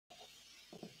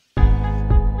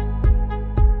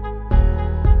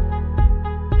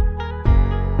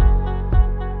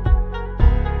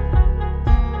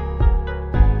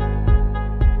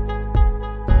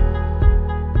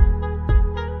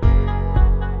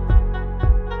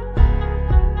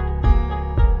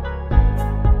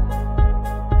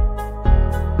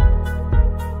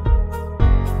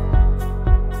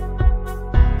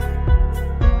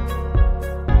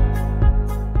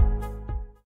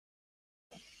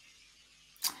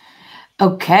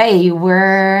Okay,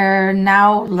 we're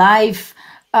now live.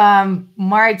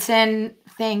 Maarten,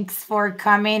 thanks for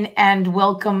coming and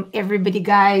welcome everybody,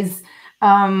 guys.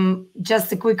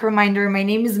 Just a quick reminder, my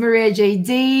name is Maria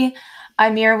JD.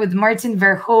 I'm here with Maarten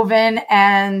Verhoeven,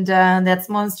 and that's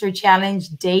Monster Challenge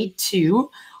Day 2.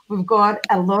 We've got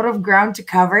a lot of ground to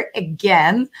cover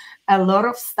again, a lot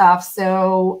of stuff.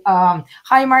 So,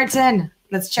 hi, Maarten.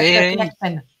 Let's check the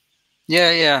connection.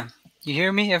 Yeah. You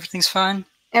hear me? Everything's fine?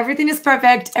 Everything is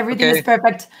perfect. Everything is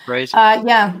perfect. Great.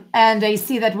 Yeah, and I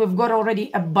see that we've got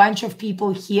already a bunch of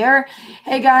people here.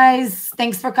 Hey, guys,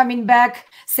 thanks for coming back.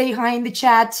 Say hi in the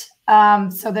chat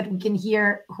so that we can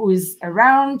hear who is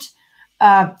around.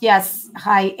 Yes,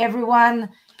 hi, everyone.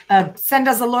 Send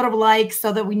us a lot of likes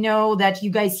so that we know that you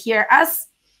guys hear us,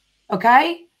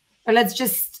 okay? But let's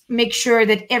just make sure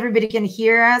that everybody can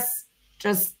hear us.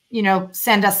 Just,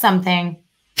 send us something.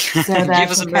 So that's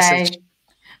Give us a message.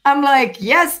 I'm like,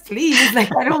 yes, please. Like,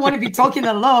 I don't want to be talking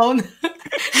alone.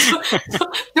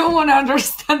 Don't want to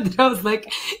understand that I was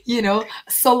like, a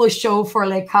solo show for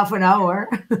like half an hour.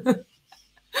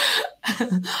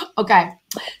 Okay.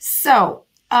 So,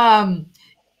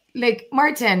 like,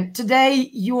 Maarten,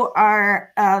 today you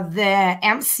are the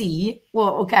MC.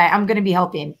 Well, okay, I'm going to be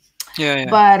helping. Yeah.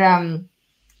 But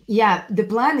yeah, the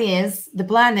plan is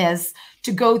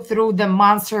to go through the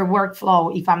monster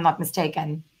workflow, if I'm not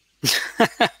mistaken.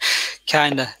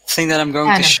 Kinda. The thing that I'm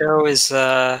going to show is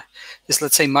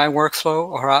let's say my workflow,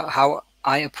 or how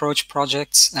I approach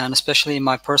projects, and especially in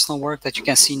my personal work that you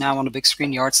can see now on the big screen,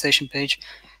 the ArtStation page.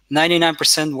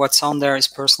 99% what's on there is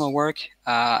personal work.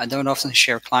 I don't often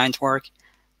share client work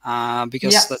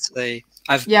because let's say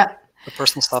I've the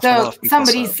personal stuff. So a lot of people,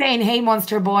 somebody's saying, "Hey,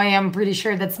 Monster Boy," I'm pretty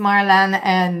sure that's Marlon,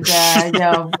 and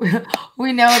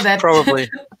we know that probably.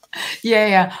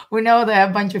 Yeah, we know that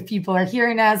a bunch of people are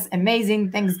hearing us. Amazing,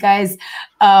 thanks, guys.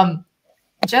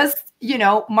 Just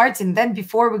Maarten. Then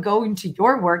before we go into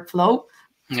your workflow,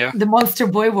 the Monster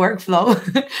Boy workflow,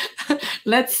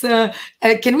 let's.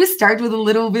 Can we start with a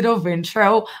little bit of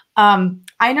intro?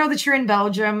 I know that you're in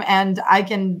Belgium, and I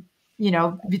can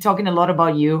be talking a lot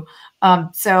about you.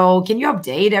 So can you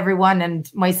update everyone,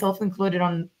 and myself included,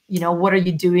 on what are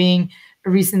you doing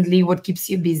recently? What keeps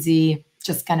you busy?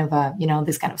 Just kind of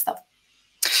this kind of stuff.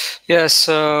 Yeah,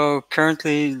 so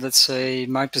currently, let's say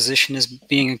my position is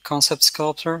being a concept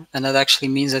sculptor, and that actually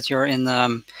means that you're in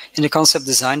the concept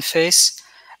design phase.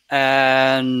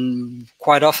 And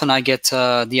quite often I get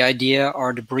the idea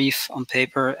or the brief on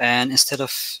paper, and instead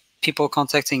of people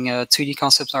contacting a 2D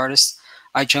concept artist,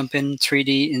 I jump in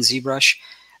 3D in Zbrush,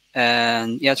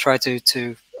 and try to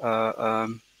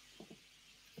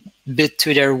bid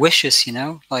to their wishes.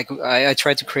 Like I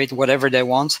try to create whatever they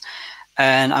want.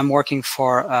 And I'm working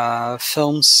for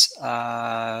films,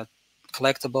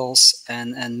 collectibles,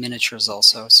 and miniatures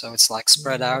also. So it's like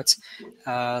spread out.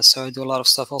 So I do a lot of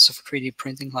stuff also for 3D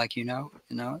printing, like and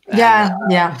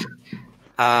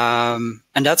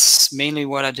that's mainly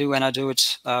what I do, and I do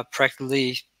it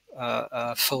practically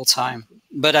full time.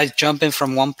 But I jump in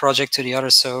from one project to the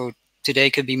other. So today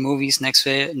could be movies, next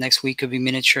week could be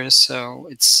miniatures. So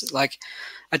it's like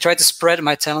I try to spread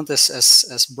my talent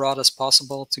as broad as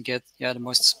possible to get the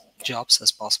most jobs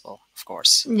as possible, of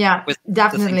course. Yeah, with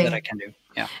definitely. The things that I can do.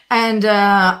 Yeah. And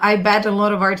I bet a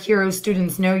lot of Art Hero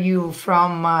students know you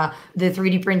from the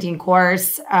 3D printing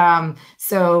course.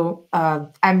 So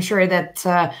I'm sure that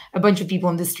a bunch of people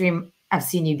in the stream have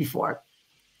seen you before.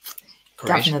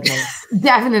 Great.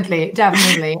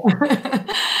 Definitely.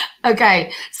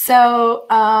 Okay, so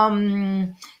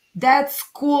that's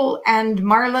cool. And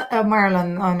Maarten.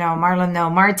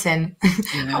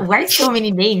 Yeah. Why so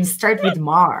many names start with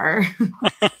Mar?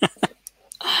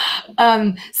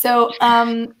 I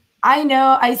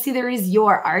see there is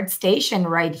your ArtStation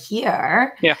right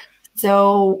here. Yeah.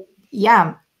 So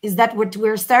yeah, is that what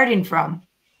we're starting from?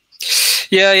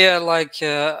 Yeah. Like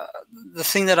the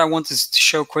thing that I wanted to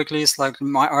show quickly is like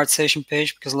my ArtStation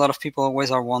page, because a lot of people always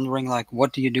are wondering, like,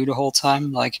 what do you do the whole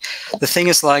time? Like the thing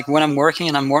is, like, when I'm working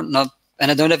and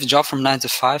I don't have a job from 9 to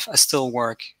 5, I still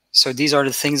work. So these are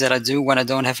the things that I do when I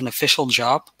don't have an official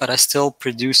job, but I still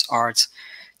produce art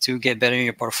to get better in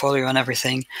your portfolio and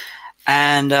everything.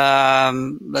 And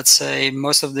let's say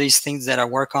most of these things that I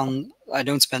work on, I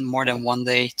don't spend more than 1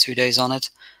 day, 2 days on it,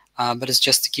 but it's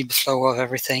just to keep the flow of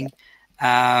everything.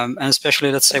 And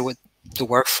especially, let's say, with the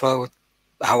workflow,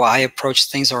 how I approach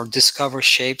things or discover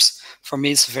shapes, for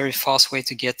me, it's a very fast way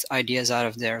to get ideas out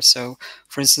of there. So,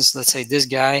 for instance, let's say I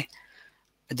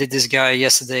did this guy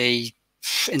yesterday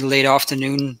in the late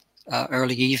afternoon,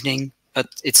 early evening, but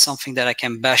it's something that I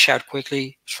can bash out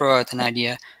quickly, throw out an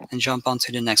idea, and jump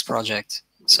onto the next project.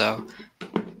 So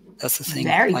That's the thing.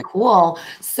 Very cool.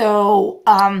 So,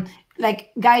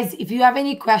 like, guys, if you have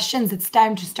any questions, it's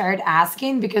time to start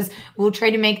asking, because we'll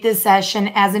try to make this session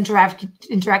as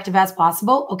interactive as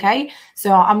possible. Okay.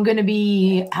 So I'm going to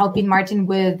be helping Maarten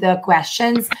with the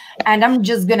questions, and I'm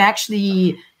just going to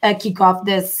actually kick off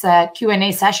this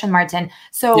Q&A session, Maarten.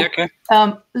 So,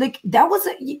 like, that was,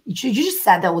 you just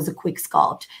said that was a quick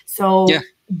sculpt. So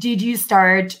did you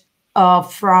start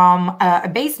from a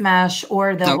base mesh,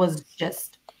 or that was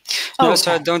just... No,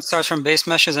 so I don't start from base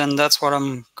meshes, and that's what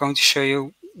I'm going to show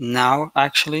you now,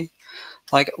 actually.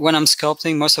 Like, when I'm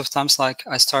sculpting, most of the times, like,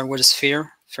 I start with a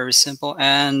sphere, very simple.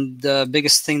 And the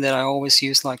biggest thing that I always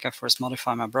use, like, I first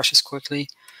modify my brushes quickly.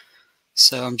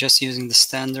 So I'm just using the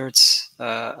standards,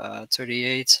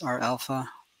 38 R alpha,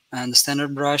 and the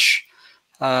standard brush.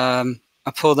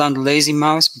 I pull down the lazy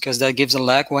mouse because that gives a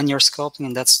lag when you're sculpting,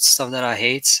 and that's the stuff that I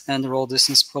hate. And the roll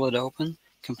distance, pull it open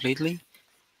completely.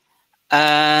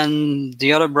 And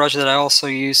the other brush that I also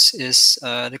use is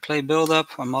the clay buildup.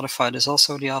 I modify this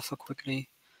also, the alpha, quickly.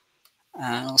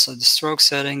 And also the stroke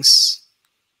settings.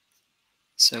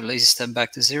 So lazy step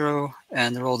back to 0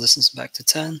 and the roll distance back to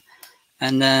 10.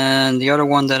 And then the other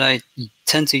one that I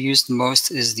tend to use the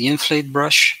most is the inflate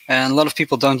brush. And a lot of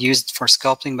people don't use it for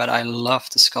sculpting, but I love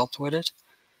to sculpt with it.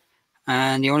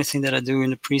 And the only thing that I do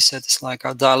in the preset is, like,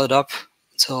 I'll dial it up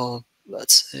until,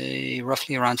 let's say,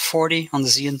 roughly around 40 on the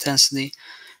Z intensity.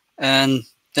 And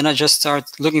then I just start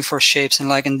looking for shapes. And,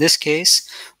 like, in this case,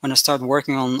 when I start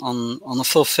working on a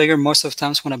full figure, most of the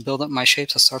times when I build up my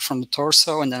shapes, I start from the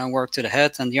torso, and then I work to the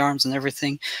head and the arms and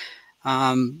everything.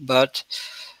 But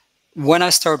when I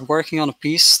start working on a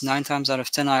piece, 9 times out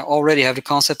of 10, I already have the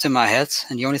concept in my head.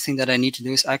 And the only thing that I need to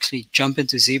do is actually jump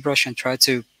into ZBrush and try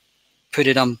to put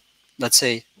it on, let's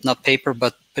say, not paper,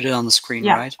 but put it on the screen,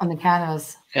 right? On the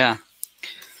canvas. Yeah.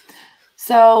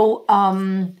 So,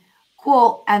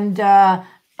 cool. And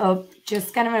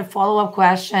just kind of a follow-up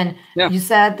question. You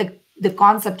said the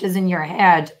concept is in your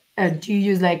head. Do you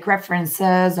use, like,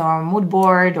 references or mood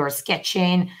board or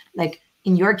sketching? Like,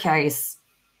 in your case,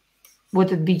 would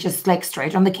it be just, like,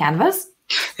 straight on the canvas?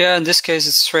 Yeah, in this case,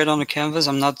 it's straight on the canvas.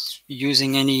 I'm not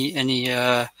using any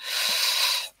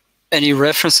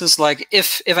references. Like,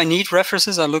 if I need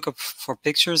references, I look up for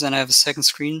pictures, and I have a second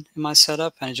screen in my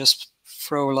setup, and I just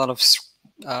throw a lot of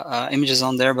images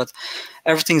on there. But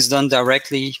everything's done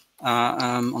directly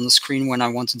on the screen when I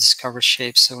want to discover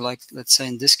shapes. So, like, let's say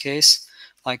in this case,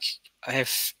 like, I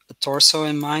have a torso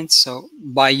in mind. So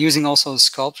by using also the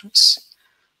sculptures,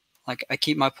 like, I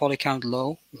keep my poly count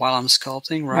low while I'm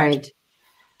sculpting, right?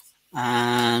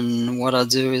 And what I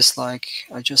do is, like,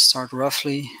 I just start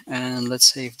roughly, and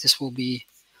let's say if this will be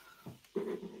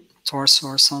torso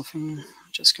or something, I'm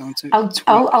just going to...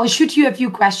 I'll shoot you a few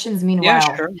questions meanwhile.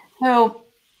 Yeah, sure. So,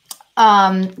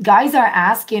 guys are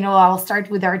asking, I'll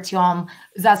start with Artyom,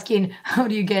 who's asking, how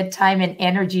do you get time and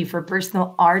energy for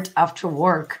personal art after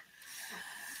work?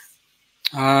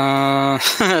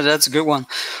 That's a good one.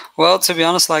 Well, to be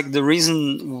honest, like, the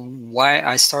reason why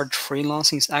I started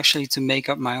freelancing is actually to make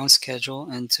up my own schedule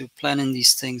and to plan in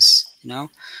these things, you know?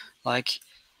 Like,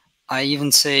 I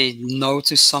even say no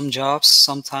to some jobs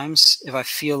sometimes if I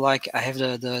feel like I have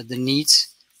the need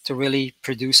to really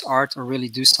produce art or really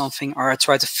do something, or I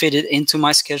try to fit it into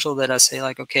my schedule, that I say,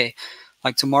 like, okay,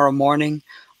 like, tomorrow morning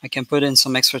I can put in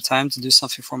some extra time to do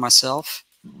something for myself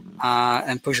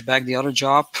and push back the other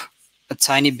job a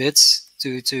tiny bit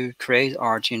to create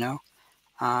art, you know.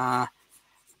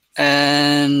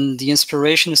 And the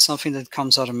inspiration is something that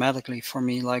comes automatically for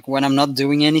me. Like, when I'm not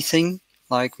doing anything,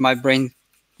 like, my brain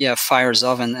fires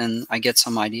off and I get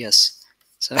some ideas.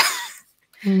 So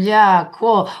yeah,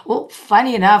 cool. Well,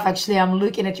 funny enough, actually, I'm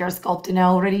looking at your sculpt and I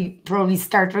already probably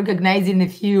start recognizing a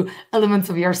few elements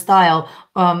of your style.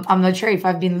 I'm not sure if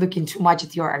I've been looking too much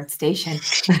at your art station.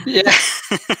 Yeah.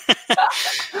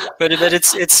 but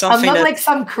it's something. I'm not like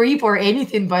some creep or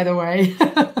anything, by the way.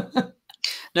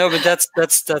 No, but that's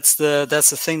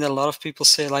the thing that a lot of people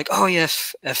say, like, oh, you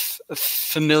have a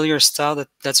familiar style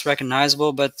that's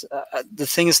recognizable. But the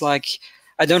thing is, like,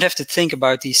 I don't have to think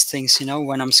about these things, you know,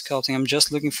 when I'm sculpting. I'm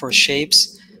just looking for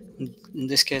shapes. In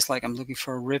this case, like, I'm looking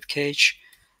for a rib cage.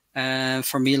 And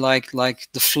for me, like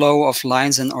the flow of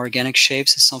lines and organic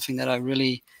shapes is something that I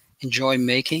really enjoy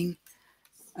making.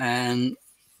 And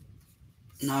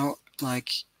now, like,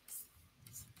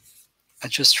 I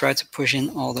just try to push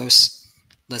in all those,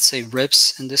 let's say,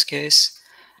 ribs in this case.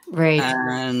 Right.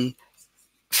 And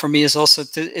for me, it's also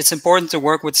it's important to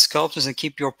work with sculptors and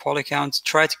keep your poly count.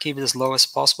 Try to keep it as low as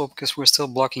possible because we're still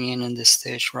blocking in this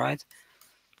stage, right?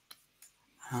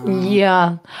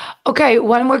 Yeah. Okay.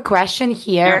 One more question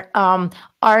here.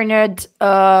 Arnold,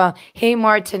 hey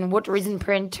Maarten, what resin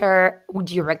printer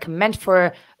would you recommend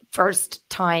for first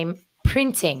time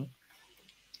printing?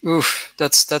 Oof,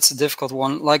 that's a difficult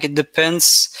one. Like it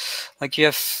depends. Like you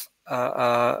have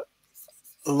a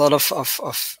lot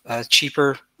of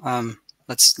cheaper,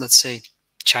 let's say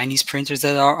Chinese printers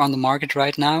that are on the market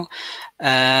right now,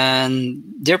 and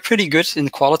they're pretty good in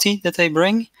the quality that they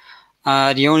bring.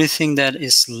 The only thing that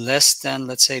is less than,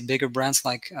 let's say, bigger brands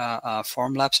like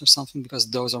Formlabs or something, because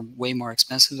those are way more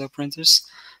expensive, though, printers.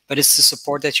 But it's the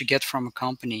support that you get from a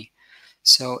company.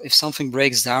 So if something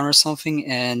breaks down or something,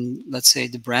 and let's say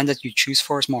the brand that you choose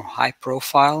for is more high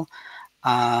profile,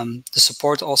 the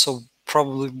support also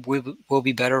probably will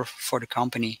be better for the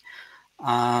company.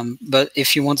 But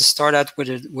if you want to start out with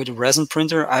a resin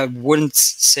printer, I wouldn't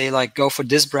say like go for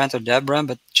this brand or that brand,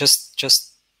 but just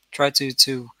try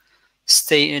to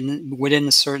stay within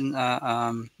a certain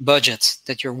budget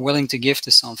that you're willing to give to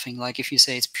something. Like if you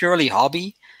say it's purely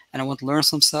hobby and I want to learn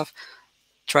some stuff,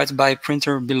 try to buy a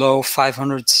printer below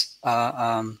 500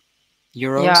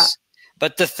 euros. Yeah.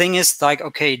 But the thing is, like,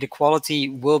 okay, the quality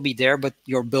will be there, but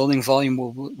your building volume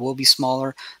will be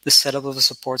smaller. The setup of the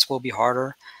supports will be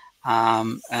harder.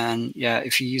 And yeah,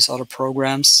 if you use other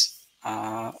programs,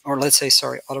 or let's say,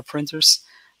 sorry, other printers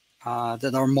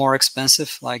that are more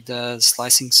expensive, like the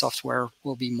slicing software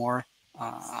will be more,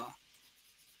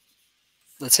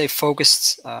 let's say,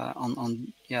 focused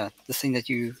on yeah, the thing that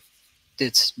you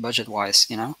did budget-wise,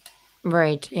 you know?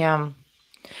 Right. Yeah.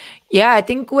 Yeah, I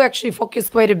think we actually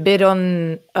focused quite a bit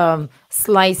on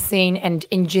slicing and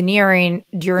engineering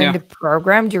during the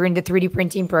program, during the 3D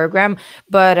printing program.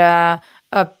 But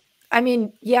I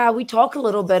mean, yeah, we talk a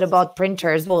little bit about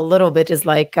printers. Well, a little bit is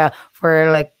like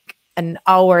for like an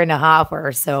hour and a half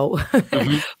or so.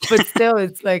 But still,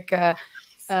 it's like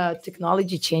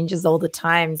technology changes all the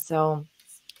time. So,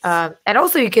 and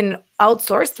also you can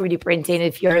outsource 3D printing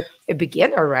if you're a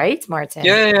beginner, right, Maarten?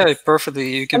 Yeah,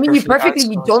 perfectly. You can. I mean,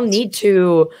 you don't need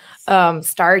to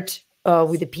start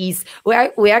with a piece.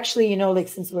 We actually, you know, like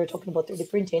since we're talking about 3D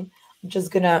printing, I'm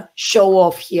just gonna show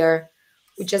off here.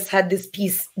 We just had this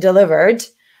piece delivered.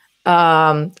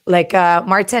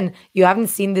 Maarten, you haven't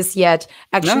seen this yet.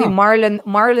 Actually, no.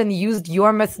 Marlon used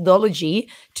your methodology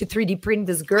to 3D print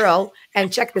this girl,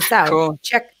 and check this out. Cool.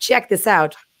 Check this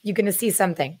out. You're gonna see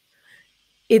something.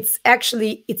 It's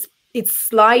actually it's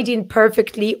sliding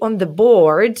perfectly on the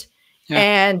board,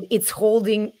 and she's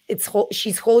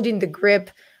holding the grip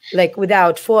like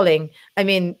without falling. I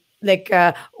mean, like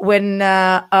when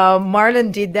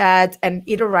Marlon did that and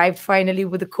it arrived finally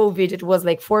with the COVID, it was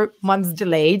like 4 months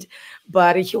delayed,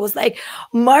 but he was like,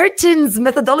 Maarten's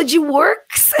methodology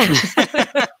works.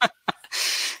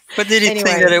 But did he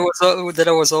think that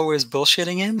I was always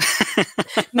bullshitting him?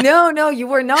 No, you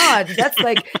were not. That's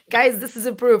like, guys, this is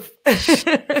a proof.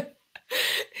 I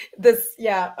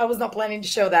was not planning to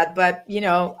show that, but you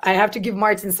know, I have to give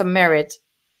Maarten some merit.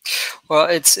 Well,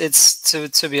 it's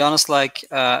to be honest, like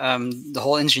the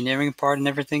whole engineering part and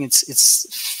everything, it's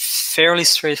fairly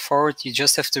straightforward. You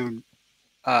just have to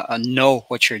know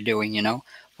what you're doing, you know,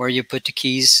 where you put the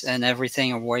keys and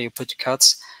everything, or where you put the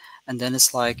cuts. And then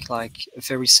it's like a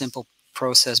very simple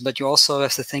process. But you also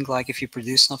have to think, like, if you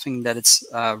produce something, that it's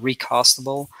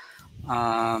recastable.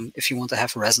 If you want to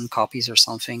have resin copies or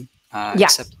something,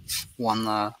 except one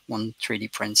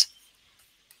 3D print.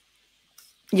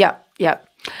 Yeah.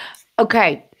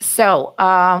 Okay, so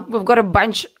we've got a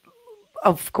bunch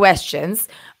of questions.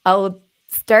 I'll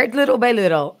start little by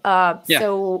little.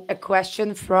 So a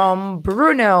question from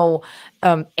Bruno.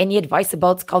 Any advice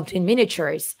about sculpting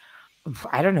miniatures?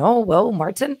 I don't know. Well,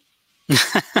 Maarten?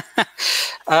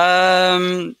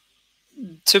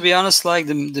 To be honest, like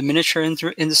the miniature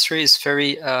industry is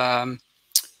very...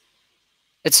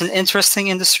 it's an interesting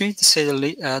industry, to say the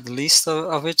least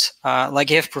of it.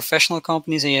 Like you have professional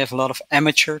companies and you have a lot of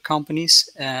amateur companies,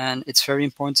 and it's very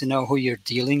important to know who you're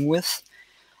dealing with.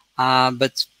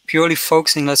 But purely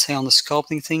focusing, let's say, on the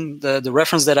sculpting thing, the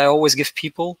reference that I always give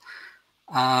people,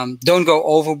 don't go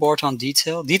overboard on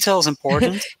detail. Detail is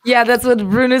important. Yeah, that's what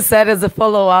Bruno said as a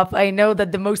follow-up. I know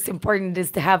that the most important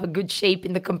is to have a good shape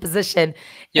in the composition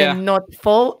and not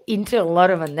fall into a lot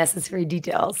of unnecessary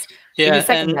details.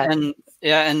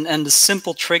 Yeah, and the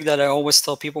simple trick that I always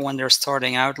tell people when they're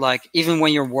starting out, like even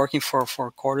when you're working for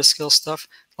quarter scale stuff,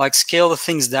 like scale the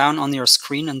things down on your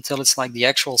screen until it's like the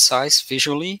actual size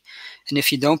visually. And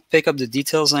if you don't pick up the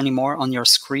details anymore on your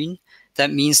screen,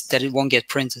 that means that it won't get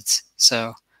printed.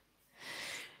 So,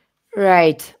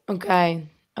 right. Okay.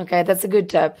 That's a good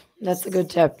tip.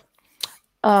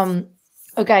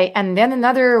 Okay. And then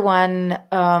another one,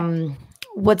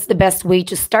 what's the best way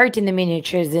to start in the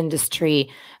miniatures industry?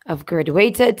 I've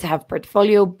graduated, have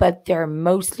portfolio, but they're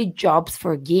mostly jobs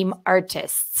for game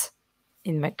artists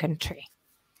in my country.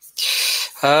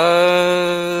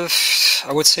 I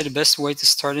would say the best way to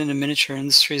start in the miniature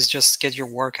industry is just get your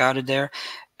work out of there,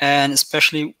 and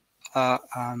especially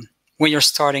when you're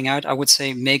starting out, I would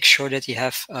say make sure that you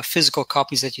have physical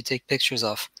copies that you take pictures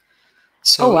of.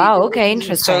 So, oh wow, okay,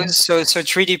 interesting. So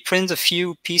 3D print a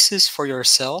few pieces for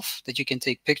yourself that you can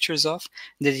take pictures of,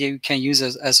 that you can use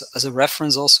as a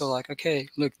reference also, like, okay,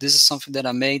 look, this is something that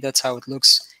I made, that's how it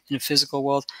looks in the physical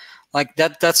world. Like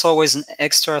that's always an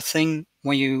extra thing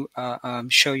when you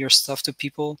show your stuff to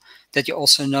people, that you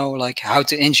also know like how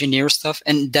to engineer stuff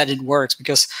and that it works,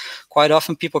 because quite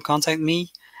often people contact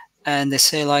me and they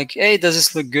say like, hey, does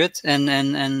this look good?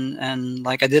 And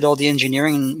like I did all the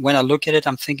engineering, and when I look at it,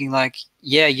 I'm thinking like,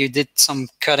 yeah, you did some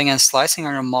cutting and slicing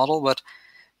on your model, but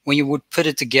when you would put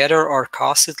it together or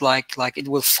cast it, like it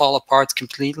will fall apart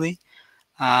completely.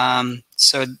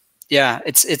 So yeah,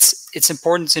 it's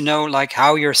important to know like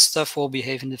how your stuff will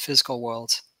behave in the physical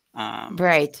world.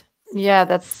 Right.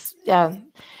 Yeah,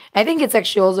 I think it's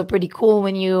actually also pretty cool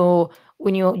when you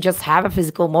just have a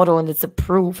physical model and it's a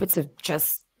proof. It's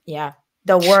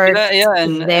the work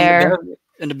is there.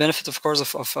 And the benefit, of course,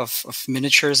 of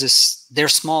miniatures is they're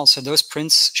small, so those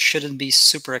prints shouldn't be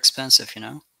super expensive, you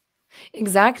know.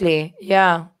 Exactly.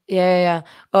 Yeah.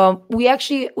 We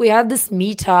had this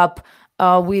meetup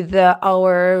with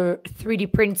our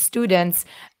 3D print students,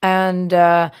 and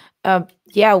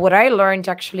what I learned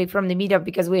actually from the meetup,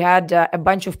 because we had a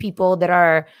bunch of people that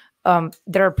are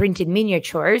printing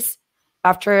miniatures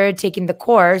after taking the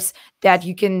course, that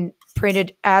you can print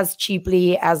it as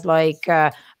cheaply as like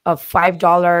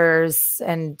 $5,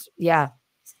 and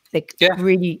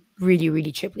really, really,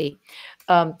 really cheaply.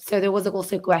 So there was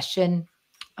also a question.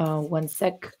 One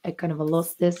sec, I kind of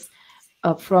lost this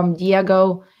from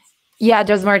Diego. Yeah,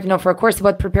 does Martin offer a course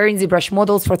about preparing ZBrush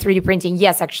models for 3D printing?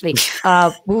 Yes, actually.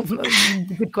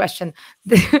 Good question.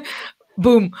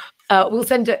 Boom. We'll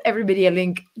send to everybody a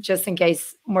link just in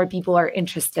case more people are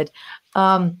interested.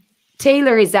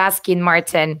 Taylor is asking,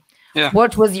 Martin,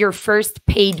 what was your first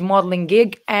paid modeling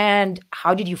gig and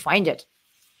how did you find it?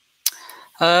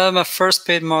 My first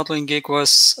paid modeling gig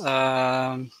was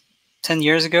 10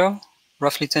 years ago,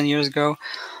 roughly 10 years ago.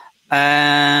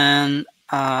 And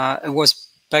it was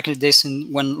back in the days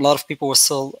when a lot of people were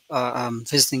still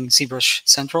visiting ZBrush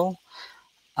Central.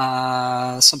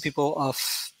 Some people of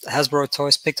Hasbro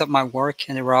Toys picked up my work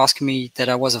and they were asking me that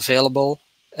I was available.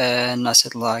 And I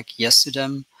said like yes to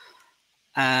them.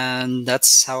 And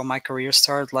that's how my career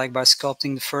started, like by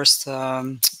sculpting the first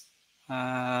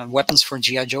weapons for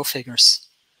G.I. Joe figures.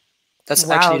 That's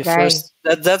actually the first.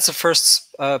 That's the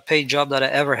first paid job that I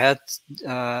ever had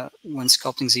when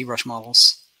sculpting ZBrush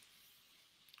models.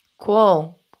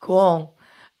 Cool.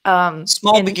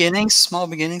 Small beginnings.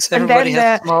 Everybody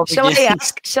has small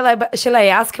beginnings. Shall I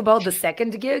ask about the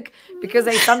second gig? Because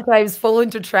I sometimes fall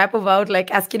into trap about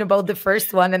like asking about the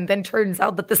first one, and then turns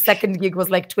out that the second gig was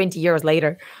like 20 years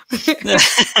later.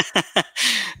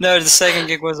 No, the second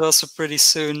gig was also pretty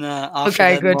soon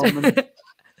after that moment.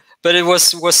 But it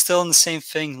was still in the same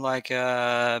thing, like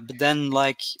but then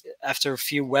like after a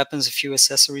few weapons, a few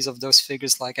accessories of those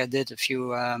figures, like I did a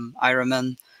few Iron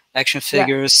Man action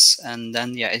figures, and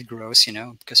then it grows, you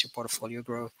know, because your portfolio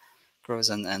grows,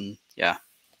 and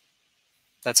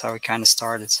that's how it kind of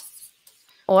started.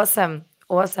 Awesome.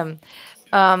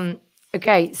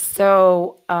 Okay,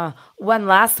 so one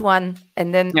last one,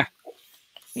 and then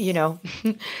you know.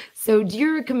 So do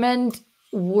you recommend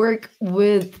work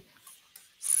with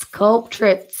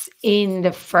sculptures in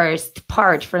the first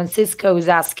part? Francisco is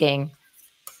asking.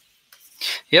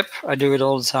 Yep, I do it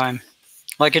all the time.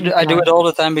 Like I do it all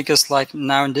the time because like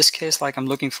now in this case, like I'm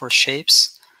looking for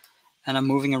shapes and I'm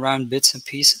moving around bits and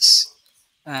pieces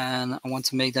and I want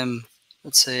to make them,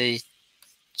 let's say,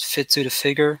 fit to the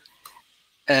figure.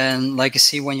 And like you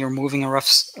see when you're moving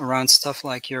around stuff,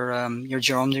 like your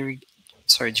geometry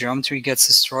gets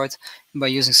destroyed. And by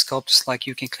using sculptures, like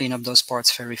you can clean up those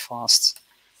parts very fast.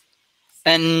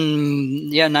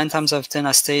 And 9 times out of 10,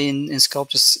 I stay in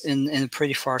sculptures in a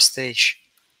pretty far stage.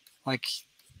 Like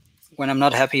when I'm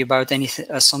not happy about anything,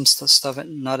 some stuff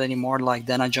not anymore, like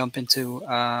then I jump into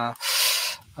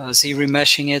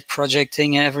Z-remeshing it,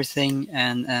 projecting everything,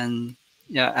 and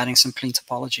adding some clean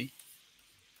topology.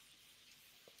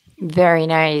 Very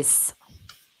nice.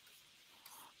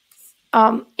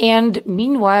 And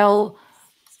meanwhile,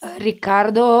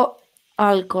 Ricardo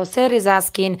Alcocer is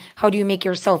asking, how do you make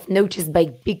yourself noticed by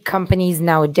big companies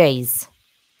nowadays?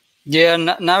 Yeah,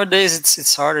 nowadays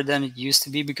it's harder than it used to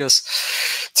be because,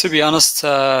 to be honest,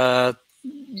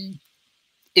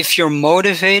 if you're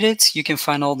motivated, you can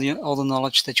find all the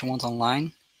knowledge that you want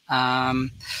online. The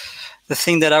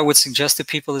thing that I would suggest to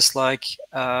people is like,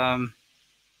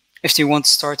 if you want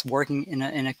to start working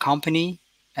in a company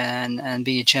and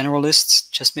be a generalist,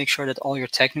 just make sure that all your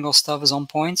technical stuff is on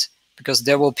point, because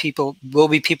there will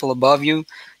be people above you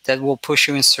that will push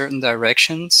you in certain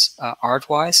directions,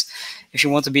 art-wise. If you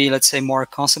want to be, let's say, more a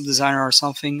concept designer or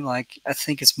something, like, I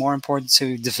think it's more important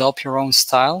to develop your own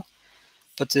style.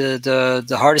 But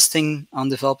the hardest thing on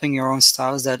developing your own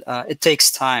style is that it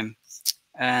takes time,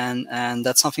 and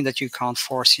that's something that you can't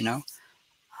force, you know.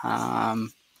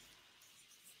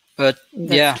 But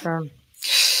That's yeah, true.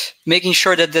 making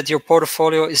sure that your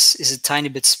portfolio is a tiny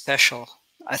bit special.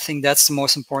 I think that's the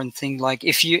most important thing. Like,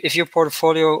 if your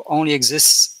portfolio only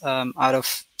exists out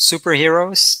of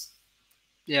superheroes,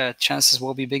 yeah, chances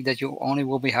will be big that you only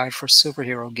will be hired for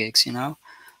superhero gigs, you know.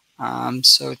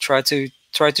 So try to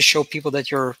show people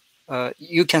that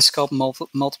you can sculpt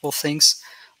multiple things.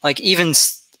 Like, even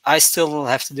I still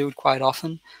have to do it quite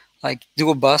often. Like, do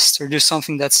a bust or do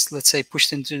something that's, let's say,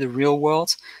 pushed into the real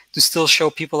world, to still show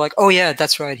people like, oh yeah,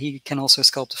 that's right, he can also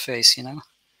sculpt a face, you know.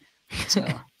 So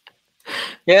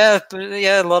yeah,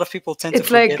 a lot of people tend to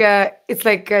forget. It's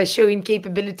like showing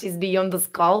capabilities beyond the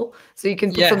skull, so you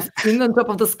can put some skin on top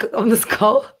of the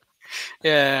skull.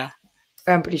 Yeah,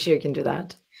 I'm pretty sure you can do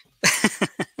that.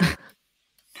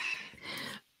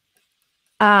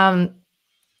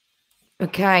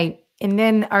 Okay. And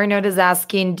then Arnaud is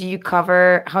asking, do you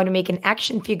cover how to make an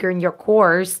action figure in your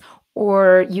course,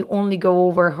 or you only go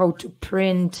over how to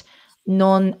print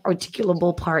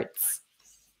non-articulable parts?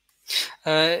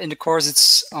 In the course,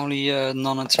 it's only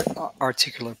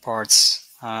non-articular parts.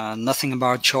 Nothing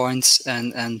about joints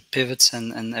and pivots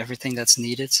and everything that's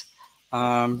needed.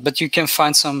 But you can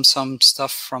find some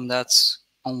stuff from that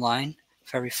online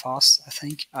very fast, I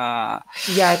think.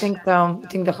 Yeah, I think so. I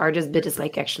think the hardest bit is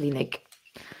like actually like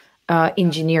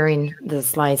engineering the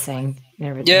slicing and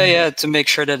everything. Yeah, to make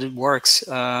sure that it works.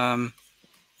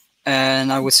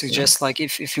 And I would suggest, like,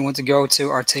 if you want to go to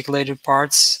articulated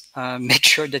parts, make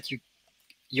sure that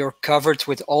you're covered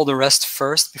with all the rest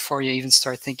first before you even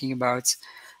start thinking about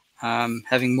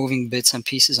having moving bits and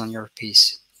pieces on your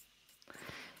piece.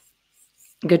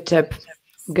 Good tip.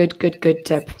 Good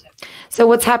tip. So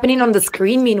what's happening on the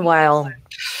screen meanwhile?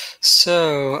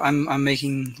 So I'm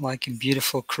making like a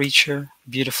beautiful creature,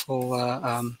 beautiful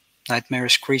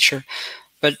nightmarish creature.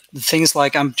 But the thing is,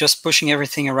 like, I'm just pushing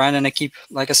everything around, and I keep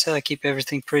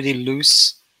everything pretty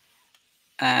loose.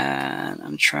 And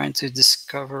I'm trying to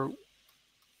discover,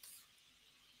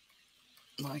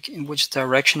 like, in which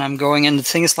direction I'm going. And the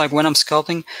thing is, like, when I'm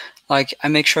sculpting, like, I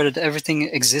make sure that everything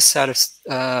exists out of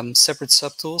separate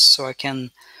subtools, so I can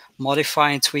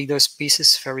modify and tweak those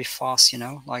pieces very fast, you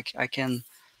know. Like, I can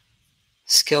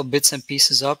scale bits and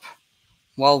pieces up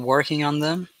while working on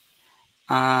them,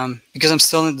 because I'm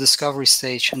still in the discovery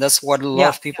stage, and that's what a lot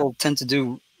of people tend to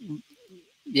do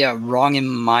wrong in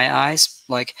my eyes.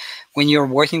 Like, when you're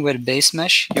working with a base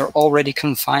mesh, you're already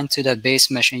confined to that base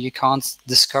mesh, and you can't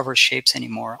discover shapes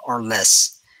anymore, or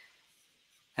less.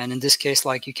 And in this case,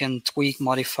 like, you can tweak,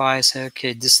 modify, say,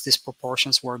 okay, this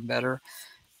proportions work better.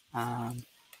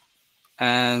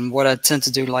 And what I tend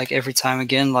to do, like, every time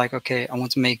again, like, okay, I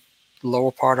want to make the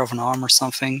lower part of an arm or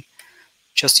something,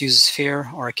 just use a sphere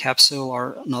or a capsule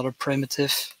or another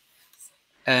primitive.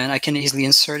 And I can easily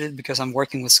insert it because I'm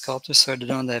working with sculptors, so they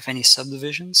don't have any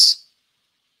subdivisions.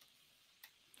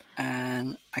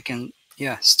 And I can,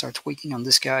 start tweaking on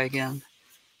this guy again.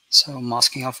 So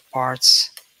masking off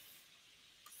parts.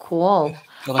 Cool.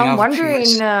 I'm wondering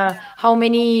how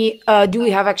many do we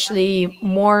have actually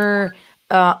more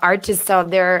artists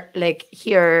out there, like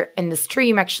here in the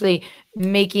stream, actually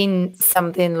making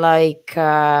something like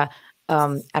I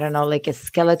don't know, like a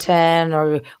skeleton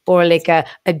or like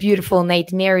a beautiful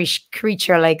nightmarish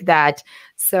creature like that.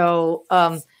 So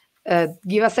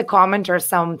give us a comment or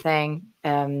something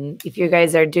if you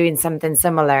guys are doing something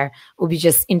similar. It would be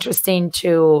just interesting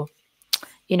to,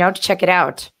 to check it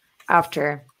out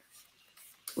after.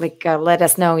 Like, let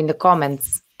us know in the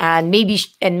comments, and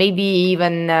maybe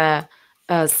even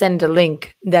send a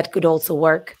link. That could also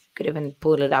work. Could even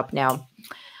pull it up now.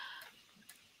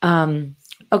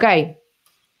 Okay.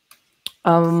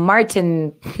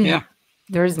 Maarten. Yeah.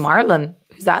 There's Marlon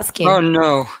who's asking. Oh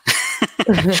no.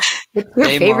 What's your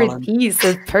favorite piece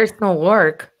of personal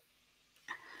work?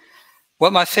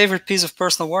 What my favorite piece of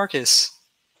personal work is?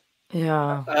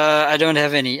 Yeah. I don't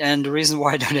have any, and the reason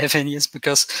why I don't have any is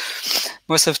because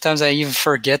most of the times I even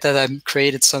forget that I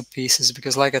created some pieces,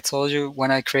 because, like I told you,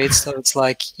 when I create stuff, it's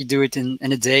like you do it in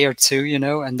a day or two,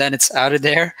 and then it's out of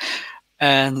there.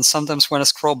 And sometimes when I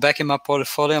scroll back in my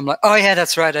portfolio, I'm like, oh yeah,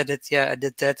 that's right, I did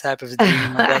that type of a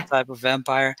demon or that type of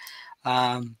vampire.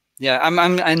 Yeah,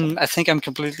 I think I'm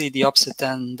completely the opposite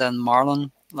than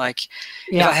Marlon. Like,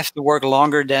 if I have to work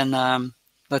longer than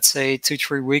let's say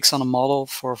 2-3 weeks on a model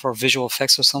for visual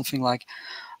effects or something, like,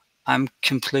 I'm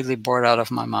completely bored out of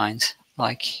my mind.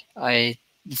 Like,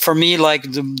 for me, like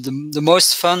the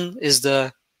most fun is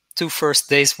the 2 first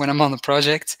days when I'm on the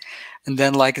project, and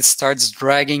then like it starts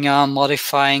dragging on,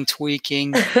 modifying,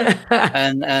 tweaking,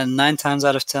 and 9 times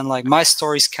out of 10, like, my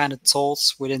story's kind of told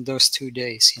within those 2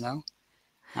 days, you know.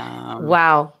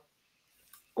 Wow,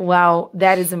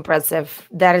 that is impressive.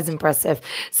 That is impressive.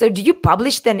 So do you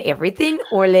publish then everything,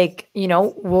 or like, you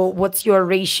know, what's your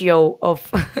ratio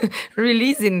of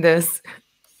releasing this?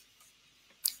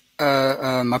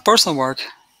 My personal work?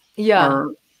 Yeah.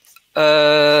 Or,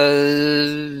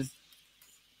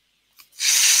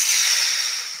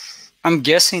 I'm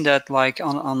guessing that like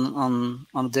on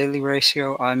a daily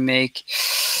ratio, I make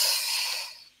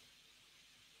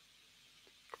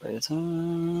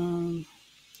 20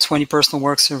 personal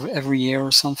works every year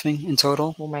or something in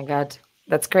total. Oh my God,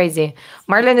 that's crazy.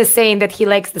 Marlon is saying that he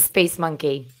likes the space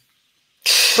monkey,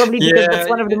 probably because that's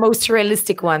one of the most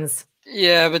realistic ones.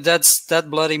 Yeah, but that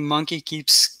bloody monkey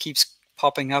keeps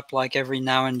popping up like every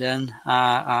now and then.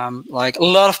 Like, a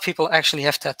lot of people actually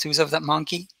have tattoos of that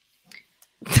monkey.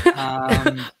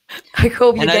 I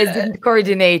hope you guys didn't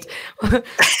coordinate.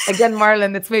 Again,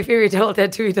 Marlon, that's my favorite whole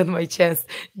tattoo on my chest.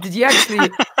 Did you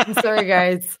actually? I'm sorry,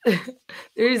 guys.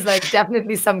 There is like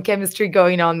definitely some chemistry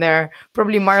going on there.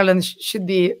 Probably Marlon should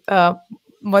be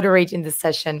moderating the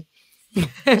session.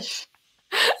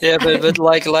 Yeah, but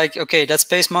like okay, that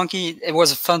space monkey, it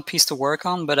was a fun piece to work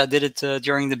on, but I did it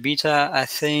during the beta, I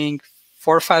think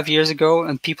 4 or 5 years ago,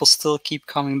 and people still keep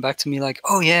coming back to me like,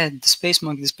 oh yeah, the space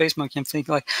monkey. I'm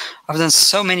thinking like, I've done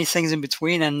so many things in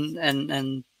between,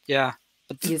 and yeah.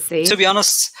 But you see, to be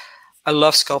honest, I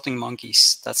love sculpting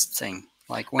monkeys. That's the thing.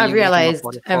 Like, when I realized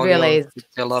there are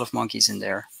a lot of monkeys in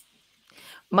there.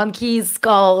 Monkeys,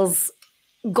 skulls,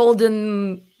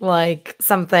 golden, like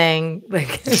something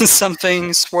like something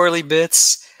swirly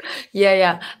bits.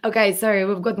 Yeah. Okay, sorry,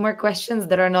 we've got more questions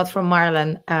that are not from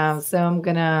Marlon, so I'm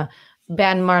gonna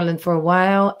ban Marlon for a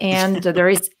while. And there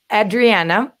is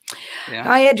Adriana. Yeah.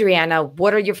 Hi, Adriana.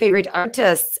 What are your favorite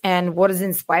artists and what is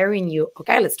inspiring you?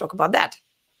 Okay, let's talk about that.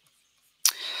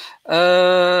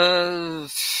 Well,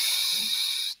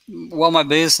 my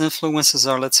biggest influences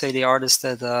are, let's say, the artists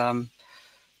that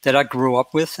I grew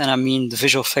up with, and I mean the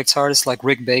visual effects artists like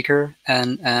Rick Baker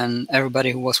and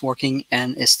everybody who was working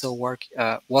and is still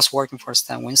was working for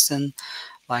Stan Winston,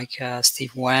 like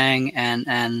Steve Wang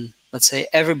and let's say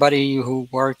everybody who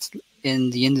worked in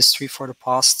the industry for the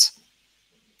past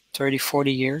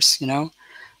 30-40 years. You know,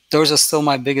 those are still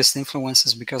my biggest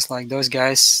influences, because like those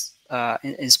guys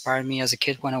inspired me as a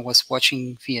kid when I was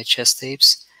watching VHS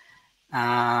tapes.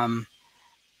 And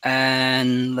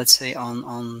let's say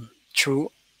on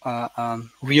true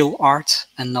real art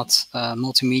and not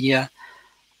multimedia.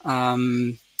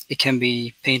 It can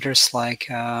be painters like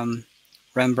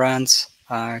Rembrandt,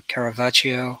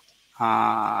 Caravaggio,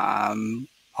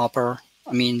 Hopper.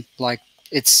 I mean, like,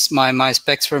 it's my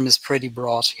spectrum is pretty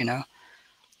broad, you know.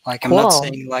 Like, Cool. I'm not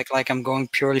saying like I'm going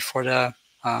purely for the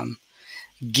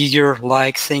Giger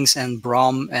like things and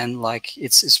Brahm, and like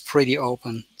it's pretty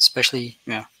open, especially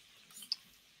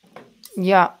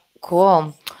Yeah,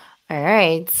 cool. All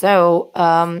right. So,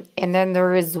 and then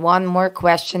there is one more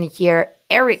question here.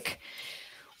 Eric,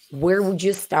 where would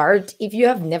you start if you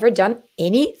have never done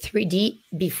any 3D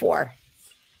before?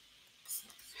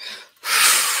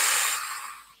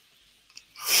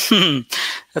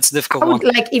 That's a difficult one.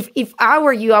 Like, if I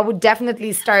were you, I would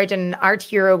definitely start an Art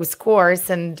Heroes course,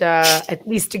 and at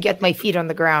least to get my feet on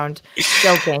the ground.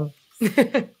 Joking.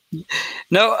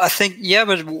 No, I think, yeah,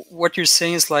 but what you're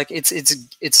saying is like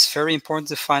it's very important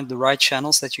to find the right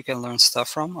channels that you can learn stuff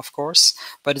from, of course.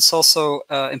 But it's also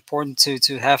important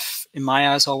to have, in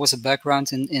my eyes, always a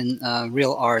background in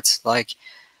real art. Like,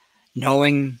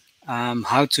 knowing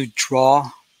how to draw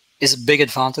is a big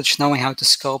advantage. Knowing how to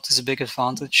sculpt is a big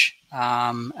advantage,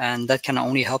 and that can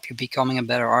only help you becoming a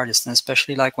better artist. And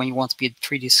especially like when you want to be a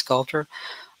 3D sculptor,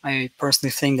 I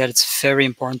personally think that it's very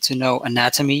important to know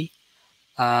anatomy.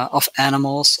 Of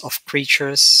animals, of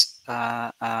creatures,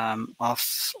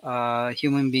 of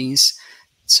human beings.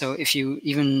 So if you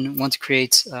even want to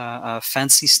create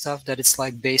fancy stuff, that it's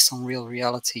like based on real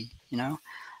reality, you know,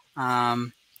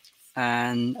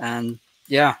 and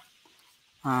yeah.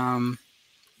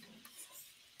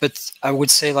 But I would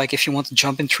say, like, if you want to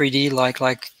jump in 3D, like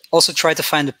also try to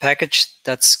find a package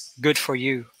that's good for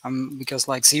you. Because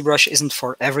like Zbrush isn't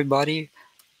for everybody,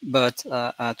 but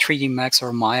 3D Max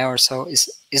or Maya or so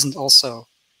isn't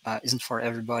for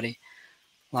everybody.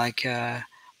 Like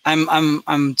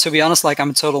I'm to be honest, like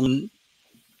I'm total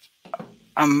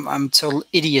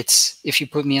idiot if you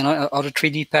put me in other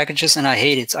 3D packages, and I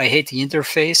hate it. I hate the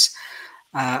interface.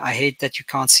 I hate that you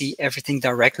can't see everything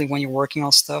directly when you're working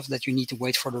on stuff, that you need to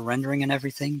wait for the rendering and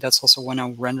everything. That's also when I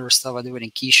render stuff, I do it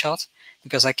in Keyshot,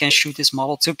 because I can shoot this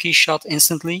model to Keyshot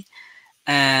instantly,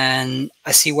 and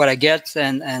I see what I get,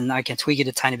 and I can tweak it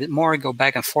a tiny bit more, go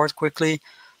back and forth quickly,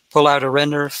 pull out a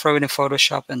render, throw it in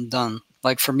Photoshop, and done.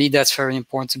 Like for me, that's very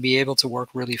important, to be able to work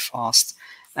really fast.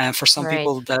 And for some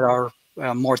people that are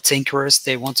more tinkerers,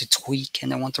 they want to tweak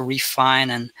and they want to refine,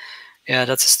 and yeah,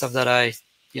 that's the stuff that I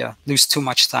lose too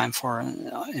much time for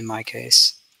in my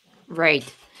case. Right.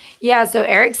 Yeah, so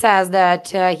Eric says that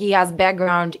he has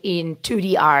background in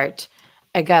 2D art.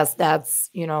 I guess that's,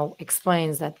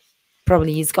 explains that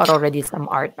probably he's got already some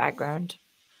art background.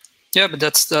 Yeah, but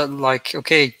that's like,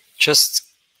 okay, just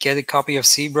get a copy of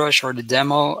Zbrush or the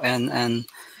demo and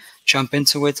jump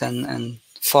into it and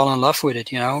fall in love with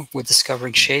it, with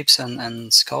discovering shapes and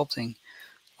sculpting.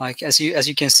 Like as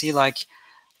you can see, like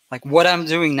what I'm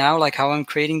doing now, like how I'm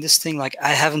creating this thing, like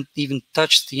I haven't even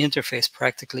touched the interface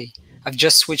practically. I've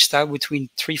just switched out between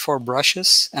 3-4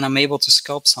 brushes and I'm able to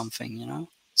sculpt something,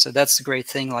 So that's the great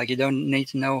thing. Like you don't need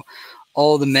to know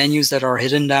all the menus that are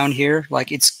hidden down here.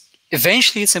 Like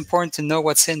eventually it's important to know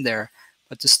what's in there,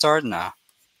 but to start now,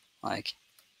 like.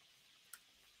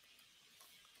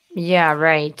 Yeah,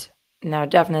 right. No,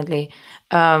 definitely.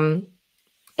 I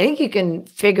think you can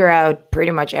figure out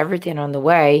pretty much everything on the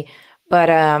way. But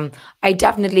I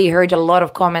definitely heard a lot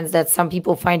of comments that some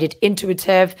people find it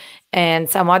intuitive and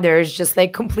some others just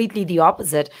like completely the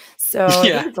opposite. So I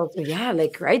think it's also,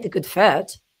 right, a good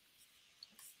fit.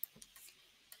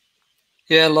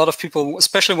 Yeah, a lot of people,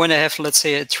 especially when they have, let's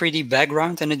say, a 3D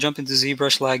background and they jump into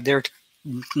ZBrush, like they're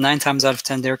 9 times out of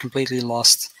 10, they're completely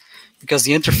lost because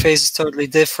the interface is totally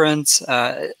different.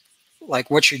 Like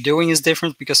what you're doing is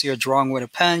different because you're drawing with a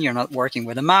pen, you're not working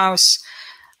with a mouse.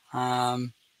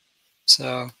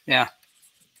 So yeah.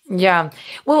 Yeah.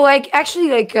 Well, let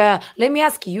me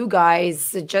ask you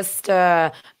guys just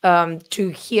to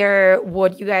hear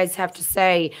what you guys have to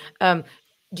say. Do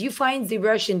you find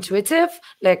ZBrush intuitive?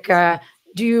 Like,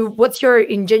 what's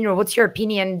your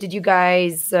opinion? Did you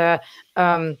guys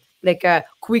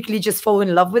quickly just fall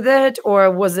in love with it, or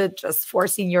was it just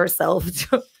forcing yourself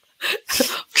to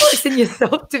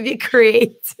be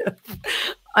creative?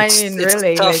 It's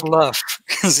really, tough love.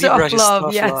 ZBrush is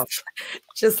tough yes. love.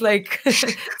 Just like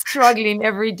struggling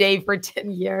every day for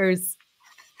 10 years.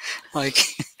 Like,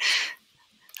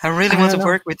 I really want to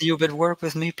work with you, but work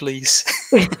with me, please.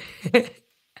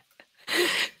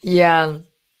 Yeah.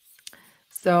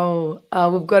 So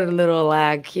we've got a little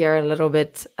lag here, a little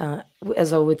bit,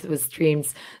 as always with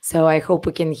streams. So I hope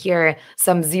we can hear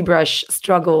some ZBrush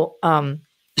struggle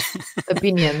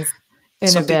opinions in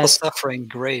some a bit. People suffering,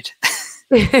 great.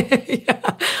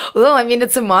 Yeah. Well, I mean,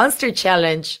 it's a monster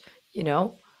challenge,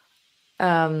 Let's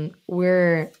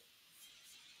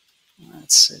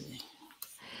see.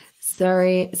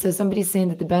 Sorry. So somebody's saying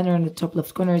that the banner on the top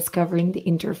left corner is covering the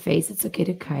interface. It's okay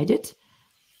to hide it.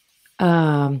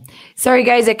 Sorry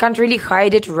guys, I can't really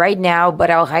hide it right now, but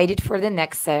I'll hide it for the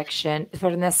next section, for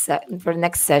the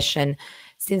next session.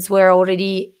 Since we're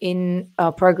already in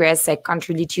progress, I can't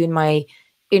really tune my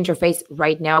interface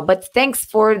right now. But thanks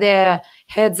for the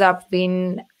heads up,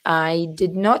 Vin. I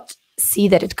did not see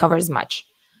that it covers much.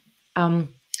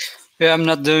 Yeah, I'm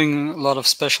not doing a lot of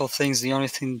special things. The only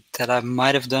thing that I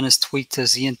might have done is tweak the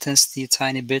Z intensity a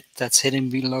tiny bit. That's hidden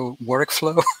below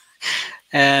workflow.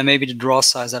 And maybe the draw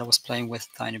size that I was playing with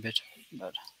a tiny bit.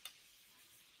 But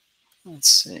let's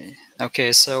see.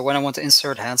 Okay, so when I want to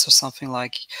insert hands or something,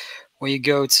 like when you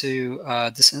go to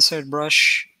this insert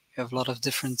brush, you have a lot of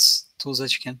different tools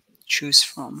that you can choose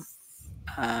from.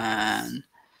 And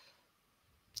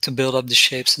to build up the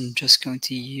shapes, I'm just going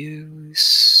to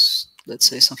use, let's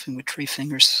say, something with 3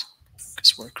 fingers,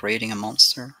 because we're creating a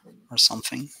monster or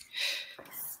something.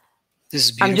 This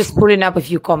is beautiful. I'm just pulling up a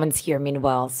few comments here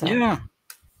meanwhile. So yeah.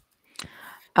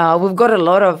 We've got a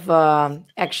lot of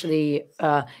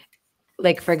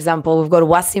like, for example, we've got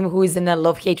Wasim, who is in a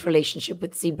love-hate relationship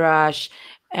with ZBrush,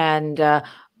 and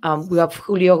we have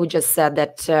Julio, who just said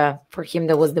that for him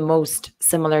that was the most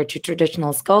similar to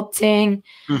traditional sculpting.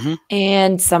 Mm-hmm.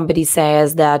 And somebody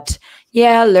says that,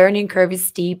 yeah, learning curve is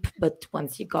steep, but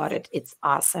once you got it, it's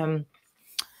awesome.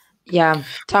 Yeah,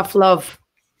 tough love,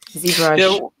 ZBrush.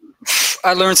 Yeah,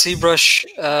 I learned ZBrush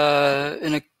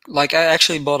in a like I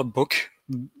actually bought a book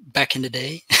back in the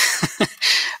day.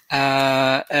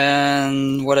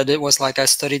 And what I did was like I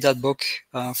studied that book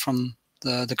from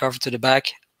the cover to the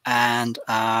back, and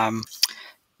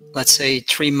let's say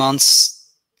 3 months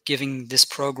giving this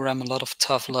program a lot of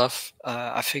tough love,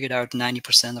 I figured out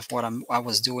 90% of what I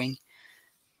was doing,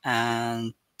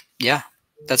 and yeah,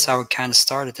 that's how it kind of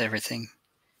started everything.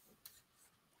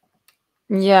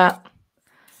 Yeah.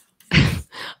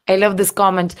 I love this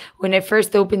comment. When I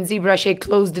first opened ZBrush, I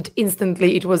closed it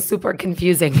instantly. It was super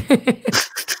confusing.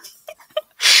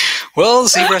 Well,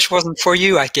 ZBrush wasn't for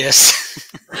you, I guess.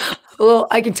 Well,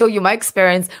 I can tell you my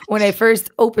experience. When I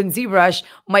first opened ZBrush,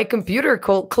 my computer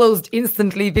closed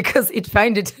instantly because it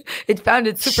found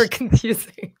it super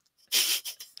confusing.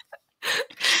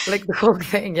 Like the whole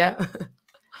thing, yeah.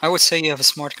 I would say you have a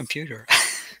smart computer.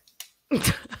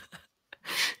 If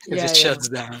it shuts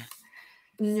down.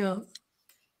 Yeah.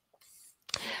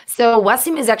 So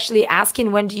Wasim is actually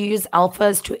asking, when do you use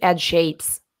alphas to add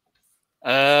shapes?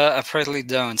 I practically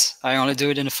don't. I only do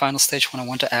it in the final stage when I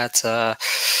want to add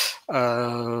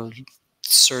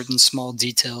certain small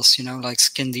details, you know, like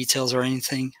skin details or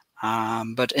anything.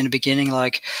 But in the beginning,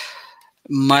 like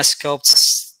my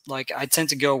sculpts, like I tend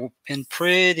to go in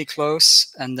pretty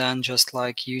close and then just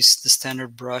like use the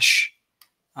standard brush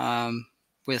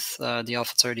with the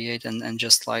Alpha 38 and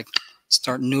just like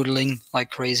start noodling like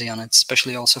crazy on it,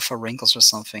 especially also for wrinkles or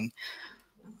something.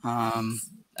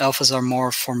 Alphas are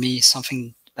more for me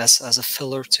something as a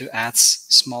filler to add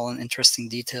small and interesting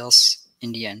details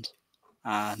in the end.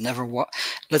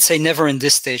 Let's say never in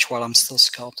this stage while I'm still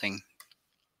sculpting.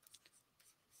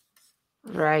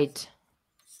 Right.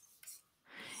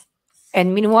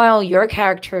 And meanwhile, your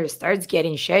character starts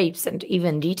getting shapes and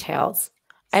even details.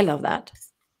 I love that.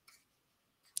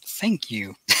 Thank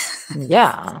you.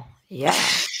 Yeah. Yeah.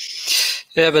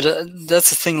 Yeah, but that's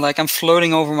the thing. Like I'm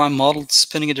floating over my model,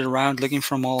 spinning it around, looking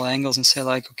from all angles, and say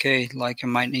like, okay, like I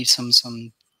might need some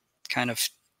kind of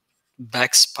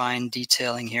back spine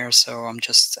detailing here. So I'm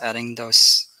just adding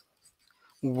those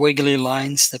wiggly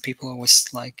lines that people always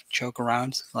like joke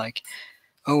around, like,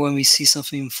 oh, when we see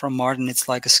something from Maarten, it's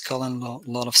like a skull and a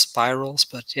lot of spirals.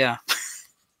 But yeah.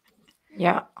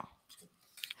 Yeah.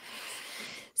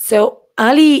 So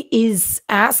Ali is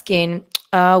asking,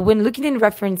 when looking in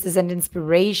references and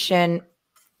inspiration,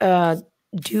 do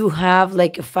you have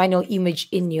like a final image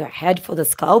in your head for the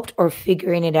sculpt or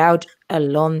figuring it out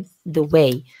along the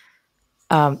way?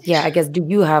 Yeah, I guess, do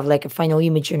you have like a final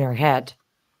image in your head?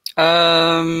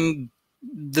 The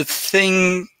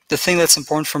thing that's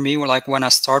important for me, like when I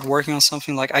start working on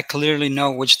something, like I clearly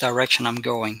know which direction I'm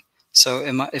going. So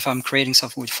if I'm creating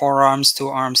something with 4 arms, 2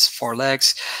 arms, 4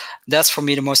 legs, that's for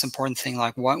me the most important thing,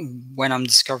 like when I'm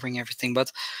discovering everything. But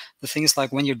the thing is,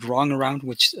 like when you're drawing around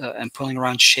and pulling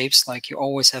around shapes, like you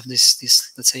always have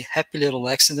these let's say happy little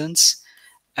accidents,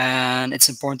 and it's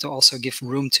important to also give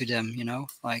room to them, you know,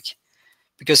 like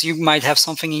because you might have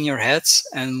something in your head,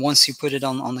 and once you put it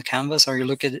on the canvas or you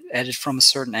look at it from a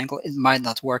certain angle, it might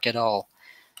not work at all.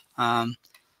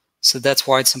 So that's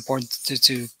why it's important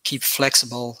to keep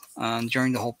flexible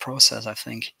during the whole process, I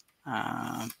think.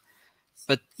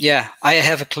 But yeah, I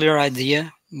have a clear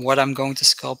idea what I'm going to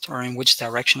sculpt or in which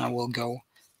direction I will go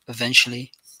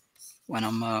eventually when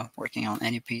I'm working on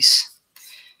any piece.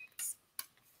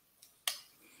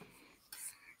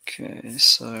 Okay,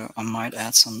 so I might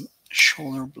add some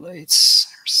shoulder blades,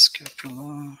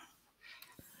 scapula.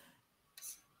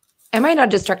 Am I not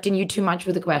distracting you too much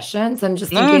with the questions? I'm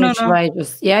just thinking, should I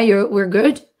just, we're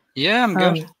good? Yeah, I'm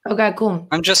good. Okay, cool.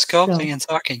 I'm just sculpting and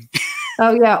talking.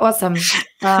 Oh yeah, awesome.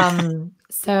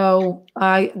 So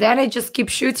then I just keep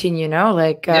shooting, you know,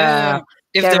 like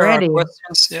if there are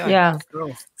questions, yeah.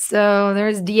 Go. So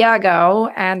there's Diego,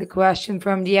 and the question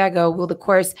from Diego: will the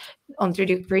course on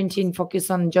 3D printing focus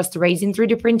on just raising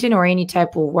 3D printing or any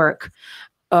type of work?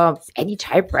 Any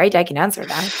type, right? I can answer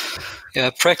that. Yeah,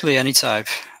 practically any type.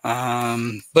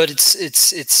 But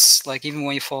it's like even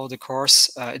when you follow the course,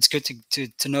 it's good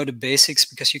to know the basics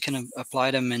because you can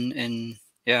apply them in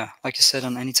like you said,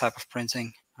 on any type of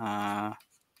printing.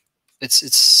 It's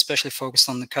especially focused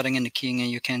on the cutting and the keying, and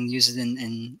you can use it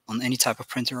on any type of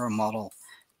printer or model.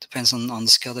 Depends on the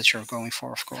skill that you're going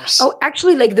for, of course. Oh,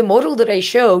 actually, like the model that I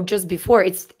showed just before,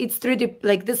 it's 3D,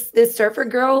 like this surfer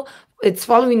girl. It's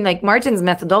following like Maarten's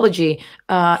methodology,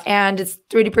 and it's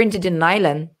 3D printed in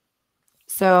nylon.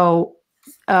 So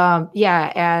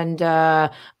yeah, and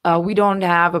we don't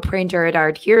have a printer at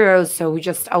Art Heroes, so we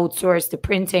just outsource the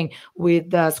printing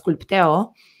with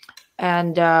Sculpteo,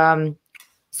 and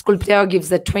Sculpteo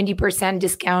gives a 20%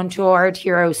 discount to Art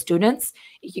Hero students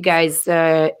if you guys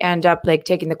end up like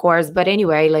taking the course. But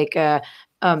anyway, like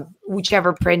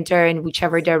whichever printer and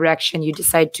whichever direction you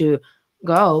decide to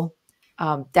go.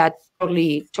 That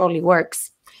totally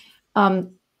works.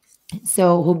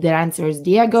 So hope that answers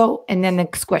Diego. And then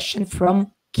next question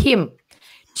from Kim.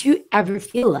 Do you ever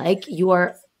feel like you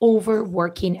are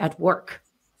overworking at work?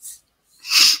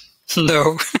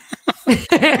 No.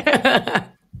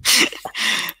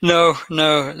 No.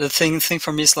 The thing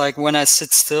for me is like when I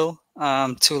sit still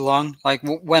too long, like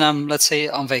when I'm, let's say,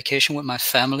 on vacation with my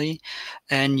family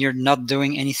and you're not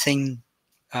doing anything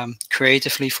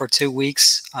creatively for 2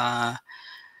 weeks, that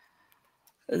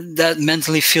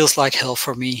mentally feels like hell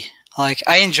for me. Like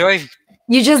I enjoy.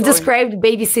 You just described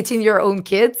babysitting your own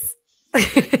kids.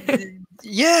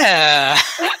 Yeah.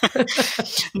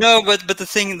 No, but the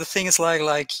thing is like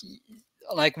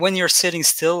when you're sitting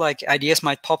still, like ideas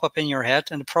might pop up in your head,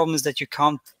 and the problem is that you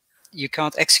can't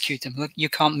execute them. You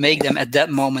can't make them at that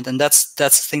moment, and that's the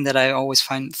thing that I always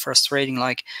find frustrating.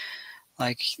 Like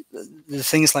the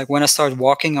thing is, like when I start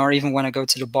walking, or even when I go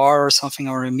to the bar or something,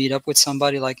 or I meet up with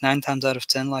somebody, like 9 times out of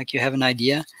 10, like you have an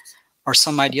idea, or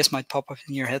some ideas might pop up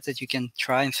in your head that you can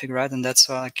try and figure out, and that's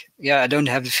like, yeah, I don't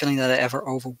have the feeling that I ever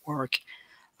overwork.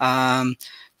 The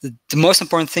most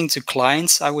important thing to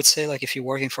clients, I would say, like if you're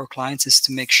working for clients, is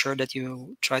to make sure that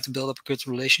you try to build up a good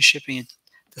relationship. And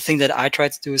the thing that I try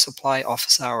to do is apply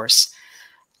office hours.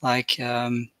 Like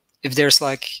if there's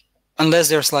like, unless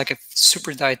there's like a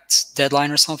super tight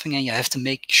deadline or something, and you have to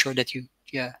make sure that you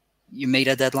made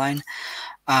a deadline,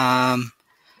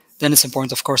 then it's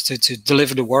important, of course, to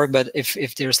deliver the work. But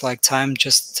if there's like time,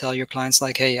 just tell your clients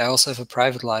like, hey, I also have a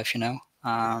private life,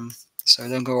 so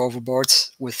don't go overboard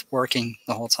with working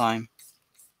the whole time.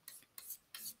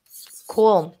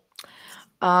 Cool.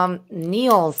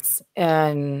 Niels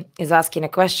is asking a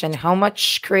question. How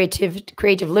much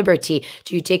creative liberty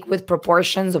do you take with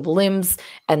proportions of limbs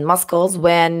and muscles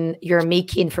when you're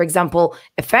making, for example,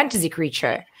 a fantasy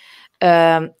creature?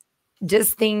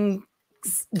 Does things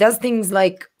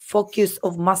like focus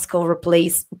of muscle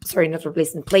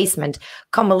placement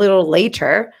come a little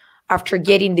later after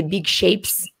getting the big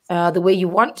shapes the way you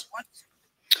want?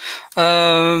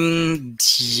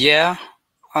 Yeah.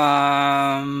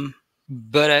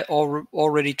 But I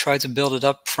already try to build it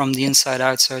up from the inside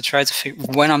out. So I try to figure,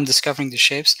 when I'm discovering the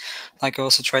shapes, like I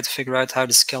also try to figure out how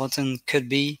the skeleton could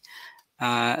be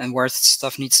and where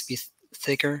stuff needs to be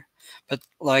thicker. But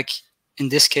like in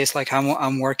this case, like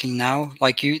I'm working now,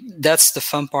 like that's the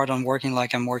fun part on working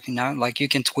like I'm working now. Like you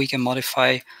can tweak and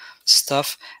modify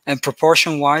stuff, and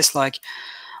proportion wise, like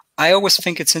I always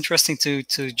think it's interesting to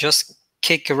just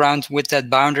kick around with that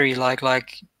boundary,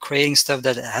 like creating stuff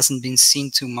that hasn't been seen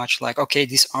too much. Like, okay,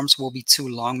 these arms will be too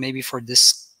long maybe for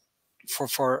this,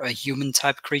 for a human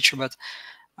type creature, but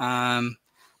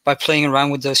by playing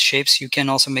around with those shapes, you can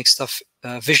also make stuff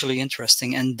visually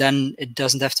interesting, and then it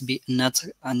doesn't have to be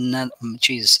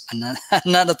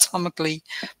anatomically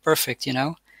perfect,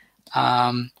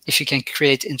 if you can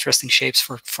create interesting shapes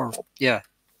for the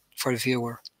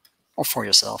viewer or for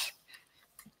yourself.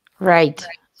 Right.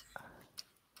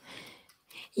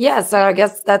 Yeah, so I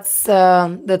guess that's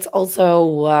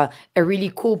also a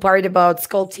really cool part about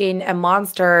sculpting a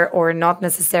monster, or not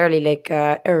necessarily like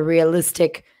a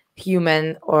realistic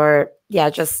human, or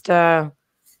just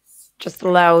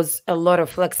allows a lot of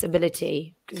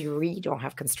flexibility because you really don't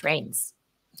have constraints.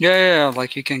 Yeah,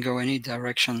 like you can go any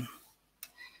direction.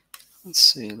 Let's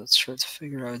see, let's try to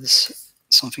figure out this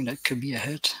something that could be a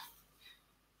hit.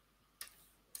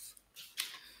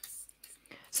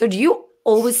 So do you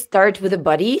always start with the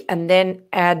body and then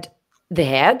add the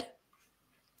head?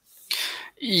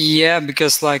 Yeah,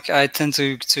 because like I tend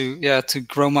to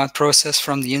grow my process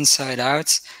from the inside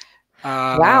out.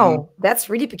 Wow, that's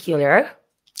really peculiar.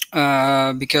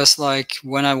 Because like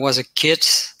when I was a kid,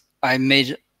 I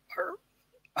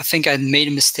think I made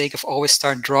a mistake of always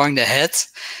start drawing the head,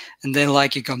 and then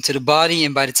like you come to the body,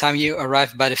 and by the time you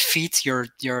arrive by the feet, you're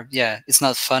it's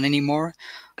not fun anymore.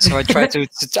 So I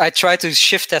try to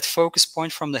shift that focus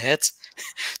point from the head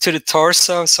to the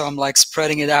torso. So I'm like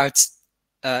spreading it out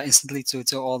instantly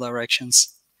to all directions.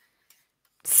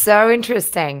 So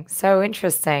interesting. So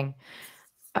interesting.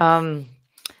 Somebody's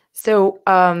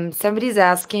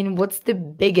asking, what's the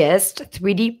biggest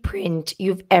 3D print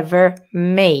you've ever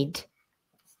made?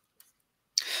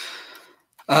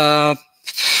 That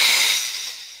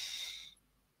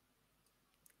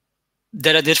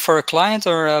I did for a client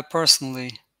or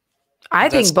personally? I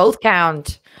think both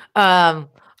count.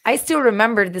 I still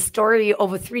remember the story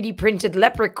of a 3D printed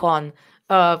leprechaun.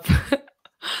 I'm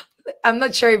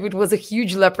not sure if it was a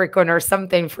huge leprechaun or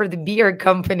something for the beer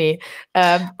company.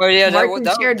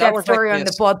 Maarten shared that story on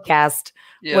the podcast.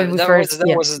 when we first.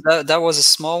 That was a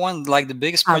small one. Like the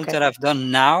biggest print that I've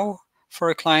done now for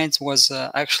a client was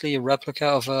actually a replica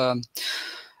of a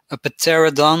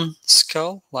pterodon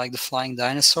skull, like the flying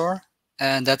dinosaur,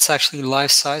 and that's actually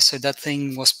life size. So that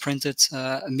thing was printed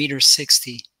 1.60 meters.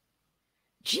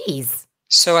 Jeez.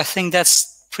 So I think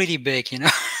that's pretty big, you know.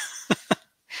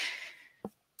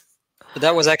 But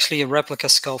that was actually a replica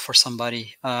skull for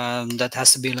somebody. That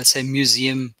has to be, let's say,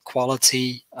 museum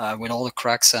quality with all the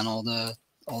cracks and all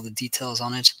the details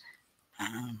on it.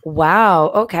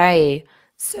 Wow. Okay.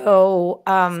 So,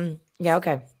 yeah.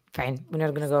 Okay. Fine. We're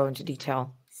not gonna go into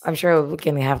detail. I'm sure we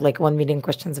can have like 1 million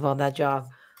questions about that job.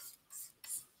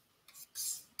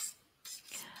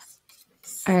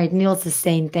 All right. Niels is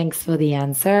saying thanks for the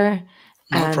answer.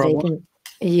 No problem. I think,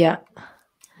 yeah.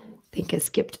 I think I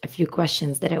skipped a few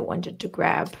questions that I wanted to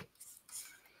grab.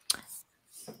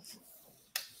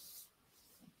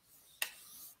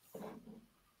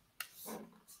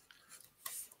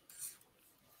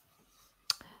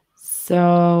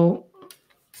 So,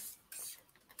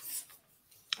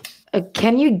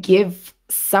 can you give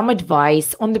some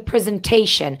advice on the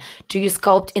presentation? Do you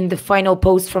sculpt in the final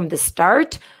pose from the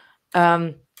start?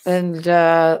 And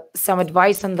some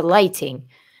advice on the lighting.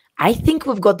 I think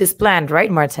we've got this planned,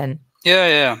 right, Maarten?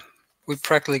 Yeah. We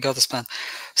practically got this planned.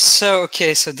 So,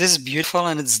 okay, so this is beautiful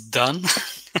and it's done.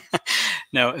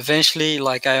 No, eventually,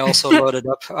 like I also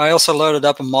loaded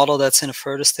up a model that's in a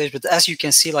further stage. But as you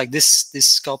can see, like this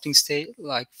sculpting state,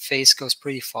 like phase goes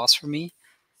pretty fast for me.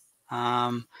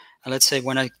 And let's say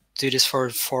when I do this for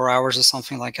 4 hours or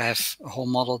something, like I have a whole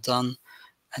model done,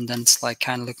 and then it's like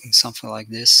kind of looking something like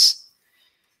this.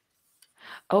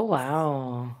 Oh,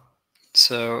 wow.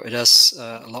 So it has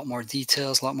a lot more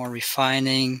details, a lot more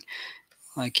refining.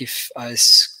 Like if I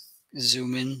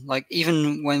zoom in, like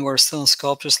even when we're still in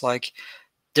sculptures, like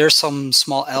there's some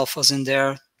small alphas in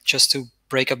there just to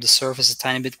break up the surface a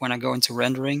tiny bit when I go into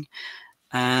rendering.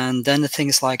 And then the thing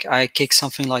is, like I kick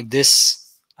something like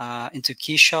this into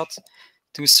Keyshot,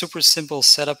 do a super simple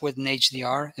setup with an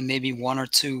HDR and maybe 1 or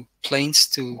 2 planes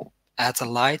to add the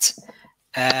light.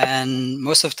 And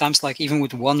most of the times, like even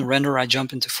with one render, I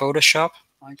jump into Photoshop.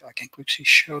 Like I can quickly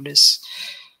show this.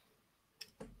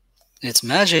 It's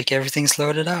magic. Everything's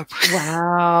loaded up.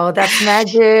 Wow, that's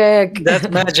magic. That's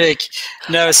magic.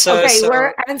 No, so okay,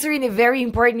 we're answering a very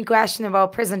important question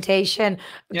about presentation,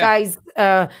 guys.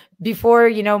 Before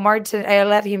Maarten, I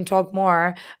let him talk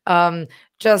more.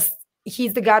 Just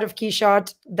he's the god of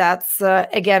Keyshot. That's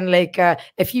again, like a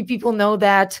few people know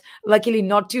that. Luckily,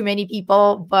 not too many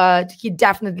people, but he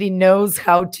definitely knows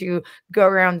how to go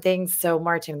around things. So,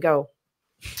 Maarten, go.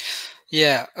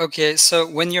 Yeah. Okay. So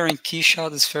when you're in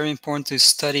Keyshot, it's very important to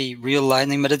study real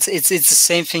lighting, but it's the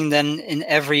same thing then in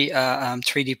every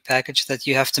 3D package, that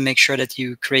you have to make sure that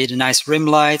you create a nice rim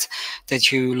light,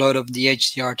 that you load up the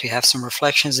HDR to have some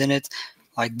reflections in it.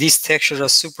 Like these textures are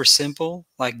super simple.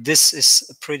 Like this is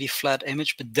a pretty flat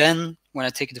image, but then when I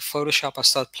take it to Photoshop, I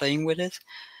start playing with it.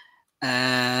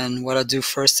 And what I do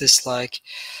first is like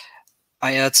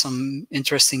I add some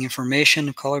interesting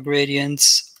information, color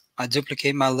gradients. I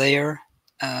duplicate my layer.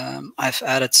 I've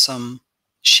added some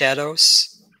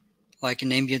shadows, like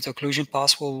an ambient occlusion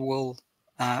pass will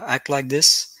act like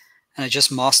this. And I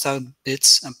just masked out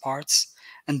bits and parts.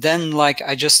 And then like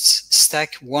I just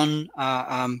stack one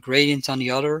gradient on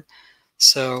the other.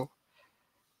 So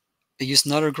I use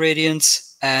another gradient.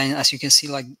 And as you can see,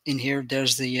 like in here,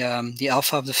 there's the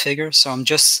alpha of the figure. So I'm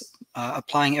just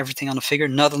applying everything on the figure,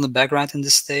 not on the background in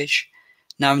this stage.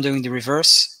 Now I'm doing the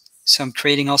reverse. So I'm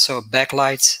creating also a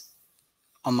backlight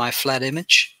on my flat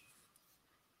image.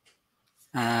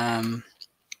 Now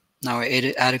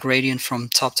I add a gradient from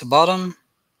top to bottom.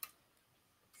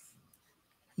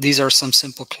 These are some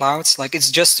simple clouds. Like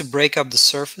it's just to break up the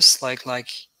surface, like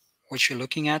what you're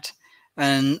looking at.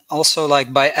 And also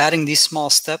like by adding these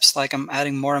small steps, like I'm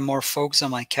adding more and more focus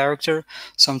on my character.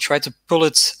 So I'm trying to pull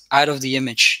it out of the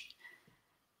image.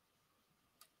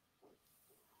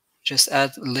 Just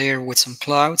add a layer with some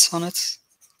clouds on it.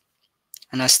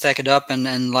 And I stack it up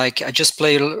and like I just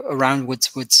play around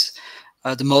with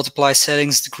the multiply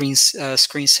settings, the green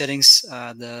screen settings,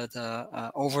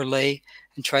 the overlay,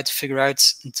 and try to figure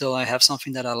out until I have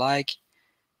something that I like.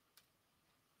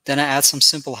 Then I add some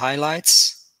simple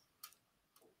highlights.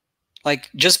 Like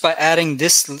just by adding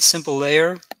this simple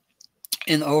layer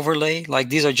in overlay, like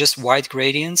these are just white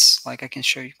gradients. Like I can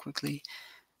show you quickly.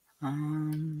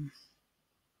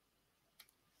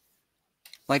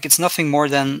 Like it's nothing more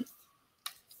than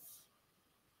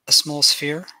a small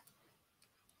sphere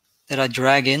that I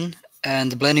drag in,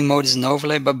 and the blending mode is an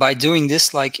overlay. But by doing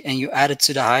this, like, and you add it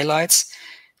to the highlights,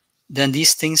 then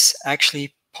these things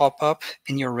actually pop up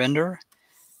in your render,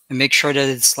 and make sure that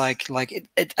it's like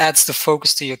it adds the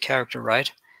focus to your character,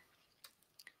 right?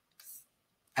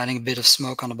 Adding a bit of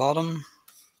smoke on the bottom.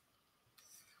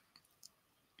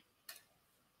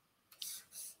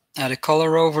 Add a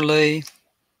color overlay.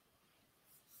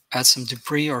 Add some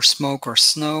debris or smoke or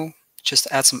snow. Just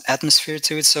add some atmosphere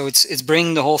to it, so it's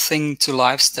bringing the whole thing to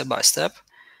life step by step.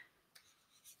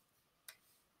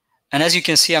 And as you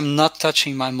can see, I'm not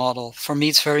touching my model. For me,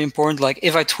 it's very important. Like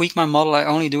if I tweak my model, I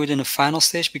only do it in the final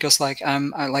stage, because like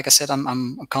like I said,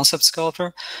 I'm a concept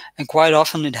sculptor, and quite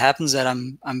often it happens that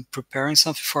I'm preparing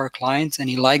something for a client, and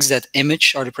he likes that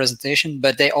image or the presentation,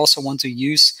 but they also want to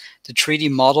use the 3D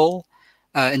model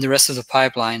in the rest of the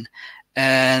pipeline.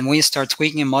 And when you start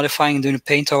tweaking and modifying and doing a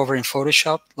paint over in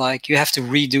Photoshop, like you have to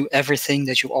redo everything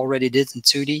that you already did in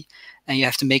 2D, and you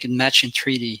have to make it match in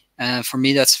 3D. And for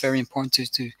me, that's very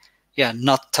important to yeah,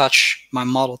 not touch my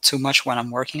model too much when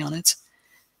I'm working on it.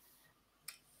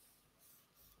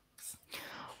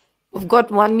 We've got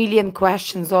 1 million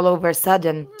questions all over a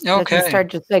sudden. Okay. Let me start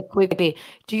just like quickly.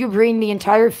 Do you bring the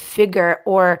entire figure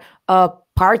or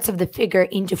parts of the figure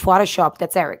into Photoshop?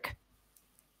 That's Eric.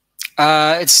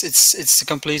 It's the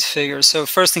complete figure. So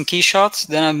first in Keyshot,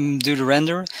 then I do the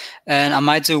render, and I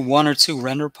might do 1 or 2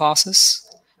 render passes,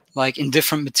 like in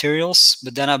different materials,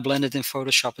 but then I blend it in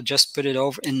Photoshop. I just put it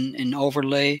over in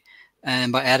overlay,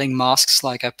 and by adding masks,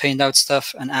 like I paint out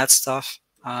stuff and add stuff.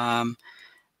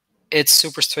 It's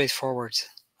super straightforward.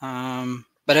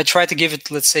 But I try to give it,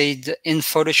 let's say, in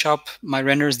Photoshop, my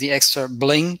renders the extra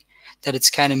bling that it's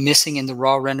kind of missing in the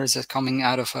raw renders that are coming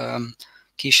out of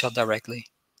Keyshot directly.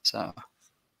 So,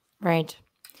 right.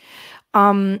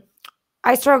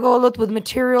 I struggle a lot with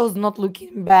materials not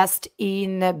looking best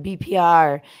in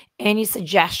BPR. Any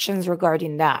suggestions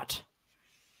regarding that?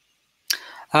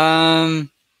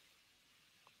 And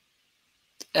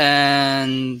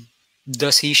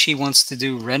does she wants to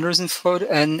do renders in photo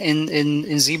and in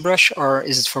ZBrush, or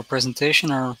is it for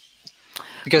presentation? Or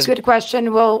because good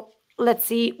question. Well, let's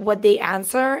see what they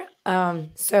answer.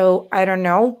 So I don't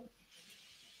know.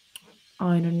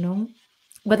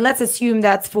 But let's assume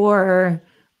that's for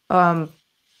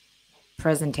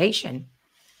presentation.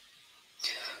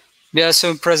 Yeah, so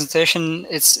in presentation,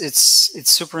 it's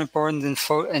super important in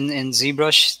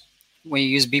ZBrush when you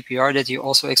use BPR that you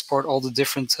also export all the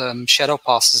different shadow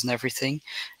passes and everything,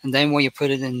 and then when you put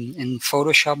it in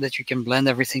Photoshop, that you can blend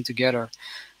everything together.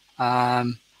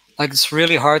 Like it's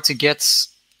really hard to get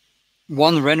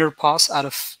one render pass out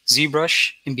of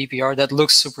ZBrush in BPR that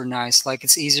looks super nice. Like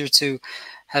it's easier to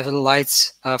have a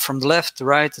light from the left, the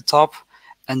right, the top,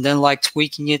 and then like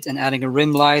tweaking it and adding a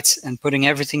rim light and putting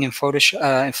everything in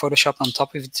Photoshop on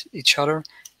top of each other,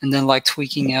 and then like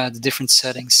tweaking the different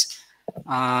settings.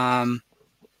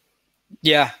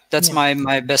 Yeah, that's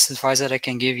my best advice that I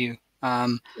can give you.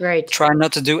 Right. Try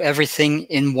not to do everything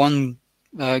in one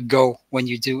go when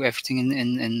you do everything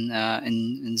in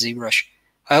ZBrush.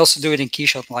 I also do it in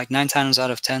Keyshot, like 9 times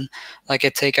out of 10. Like I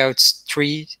take out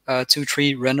 2,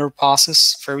 3 render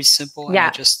passes, very simple, and I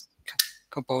just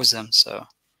compose them. So,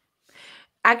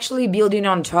 actually, building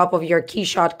on top of your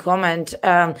Keyshot comment,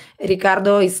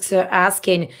 Ricardo is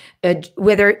asking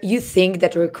whether you think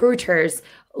that recruiters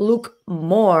look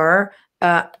more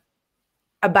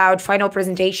about final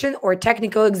presentation or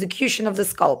technical execution of the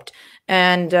sculpt.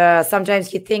 And sometimes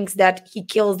he thinks that he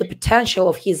kills the potential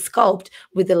of his sculpt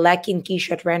with the lacking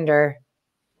Keyshot render.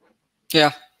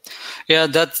 Yeah,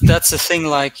 that's the thing.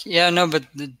 Like, yeah, no, but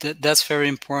that's very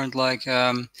important. Like,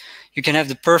 you can have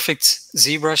the perfect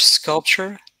ZBrush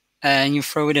sculpture, and you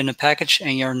throw it in a package,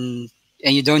 and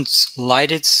you don't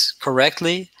light it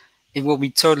correctly, it will be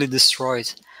totally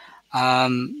destroyed.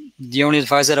 The only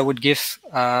advice that I would give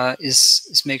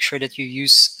is make sure that you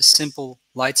use a simple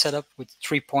light setup with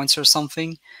 3 points or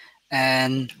something,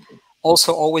 and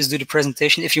also always do the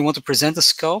presentation. If you want to present a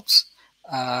sculpt,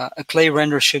 a clay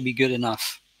render should be good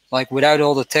enough. Like without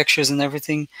all the textures and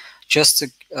everything, just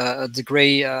the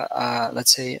gray,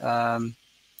 let's say,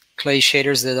 clay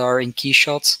shaders that are in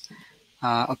Keyshot,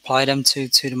 apply them to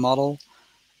the model,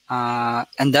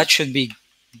 and that should be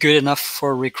good enough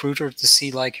for a recruiter to see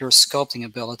like your sculpting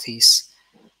abilities,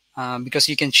 because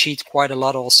you can cheat quite a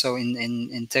lot also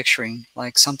in texturing.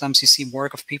 Like sometimes you see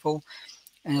work of people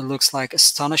and it looks like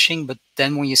astonishing, but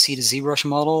then when you see the ZBrush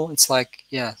model, it's like,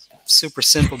 yeah, super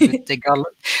simple, but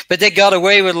they got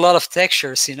away with a lot of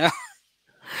textures, you know.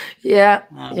 Yeah.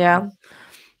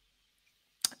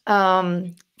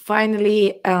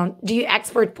 Finally, do you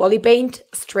export polypaint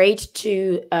straight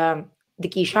to the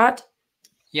Keyshot?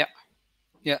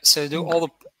 Yeah, so do all the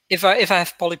if I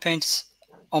have polypaint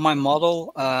on my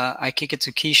model, I kick it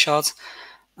to Keyshot.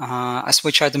 I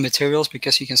switch out the materials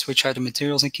because you can switch out the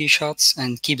materials in Keyshots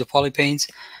and keep the poly paint.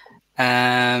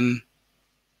 And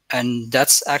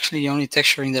that's actually the only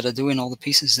texturing that I do in all the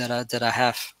pieces that I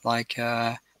have, like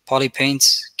poly paint,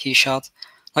 Keyshot.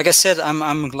 Like I said,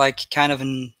 I'm like kind of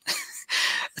a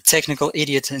technical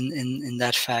idiot in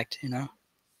that fact, you know.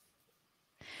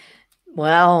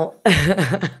 Well,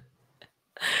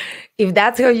 if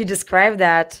that's how you describe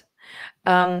that,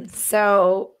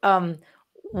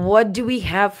 what do we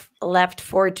have left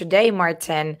for today,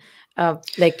 Maarten?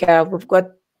 We've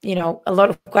got a lot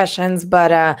of questions,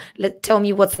 but tell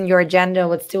me what's on your agenda.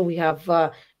 What still we have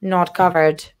not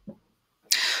covered?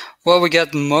 Well, we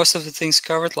got most of the things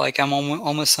covered. Like I'm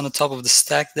almost on the top of the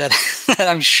stack that that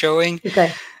I'm showing.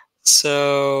 Okay.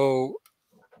 So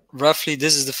roughly,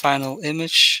 this is the final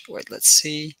image. Wait, let's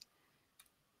see.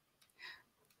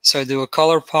 So I do a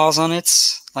color pause on it.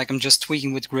 Like I'm just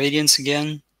tweaking with gradients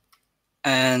again.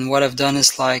 And what I've done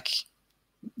is like,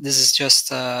 this is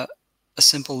just a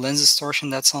simple lens distortion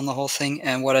that's on the whole thing.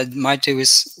 And what I might do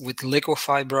is with the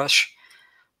liquify brush,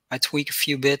 I tweak a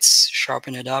few bits,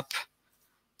 sharpen it up,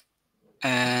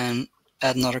 and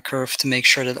add another curve to make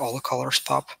sure that all the colors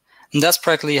pop. And that's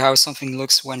practically how something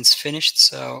looks when it's finished.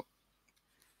 So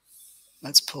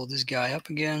let's pull this guy up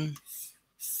again.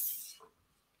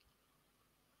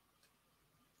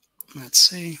 Let's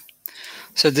see.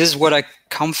 So this is what I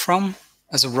come from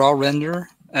as a raw render.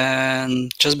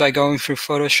 And just by going through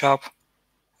Photoshop,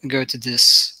 I go to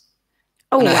this.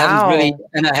 Oh, and wow.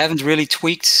 I haven't really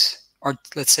tweaked, or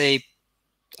let's say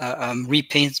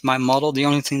repaint my model. The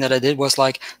only thing that I did was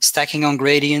like stacking on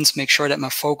gradients, make sure that my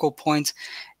focal point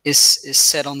is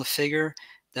set on the figure,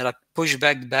 that I push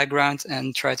back the background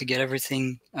and try to get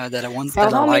everything that I want. So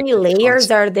how many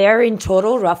layers are there in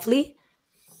total, roughly?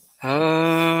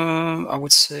 I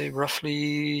would say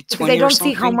roughly 20 because I don't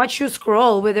see how much you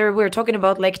scroll, whether we're talking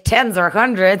about like tens or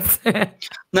hundreds.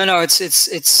 No,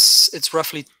 it's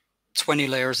roughly 20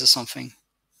 layers or something.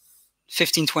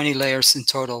 15, 20 layers in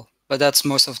total. But that's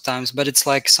most of the times. But it's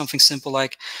like something simple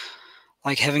like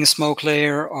having a smoke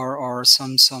layer or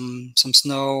some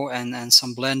snow and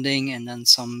some blending and then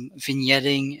some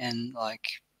vignetting and like.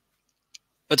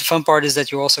 But the fun part is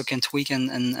that you also can tweak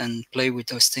and play with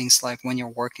those things like when you're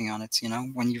working on it, you know,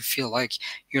 when you feel like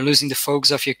you're losing the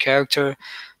focus of your character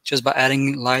just by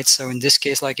adding light. So in this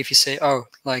case, like if you say, oh,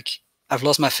 like I've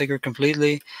lost my figure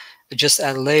completely, just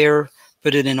add a layer,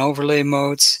 put it in overlay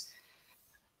mode,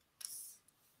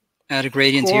 add a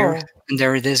gradient here, and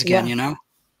there it is again, you know?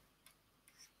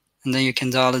 And then you can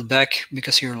dial it back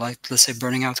because you're like, let's say,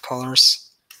 burning out colors.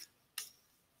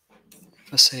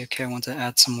 If I say, okay, I want to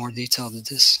add some more detail to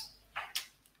this.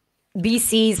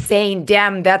 BC is saying,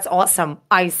 damn, that's awesome.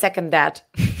 I second that.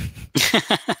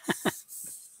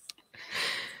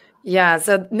 Yeah,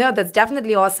 so no, that's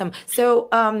definitely awesome. So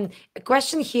a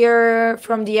question here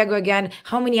from Diego again.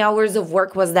 How many hours of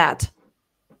work was that?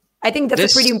 I think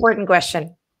that's a pretty important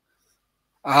question.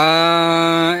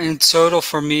 In total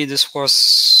for me, this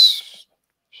was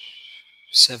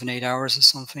 7-8 hours or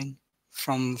something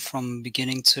from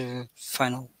beginning to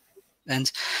final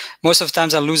end. Most of the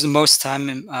times I lose the most time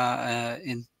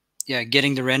in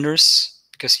getting the renders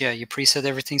because you preset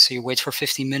everything, so you wait for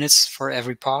 15 minutes for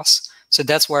every pass. So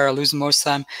that's where I lose the most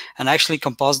time. And actually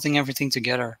compositing everything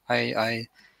together, I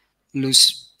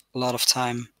lose a lot of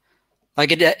time.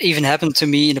 Like it even happened to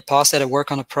me in the past that I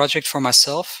work on a project for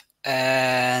myself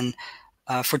and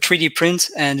for 3D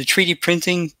print, and the 3D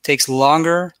printing takes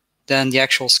longer than the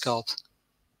actual sculpt.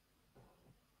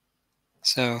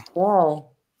 So. Wow.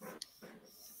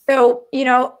 So, you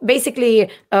know, basically,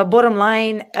 bottom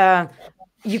line,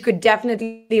 you could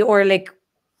definitely,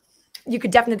 you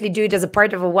could definitely do it as a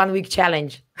part of a 1-week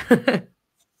challenge.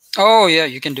 Oh, yeah,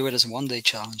 you can do it as a 1-day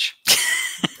challenge.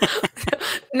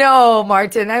 No,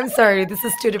 Maarten, I'm sorry. This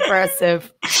is too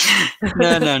depressive.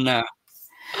 No.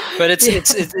 But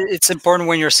it's important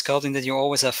when you're sculpting that you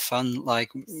always have fun, like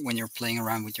when you're playing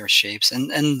around with your shapes.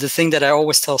 And the thing that I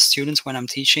always tell students when I'm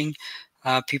teaching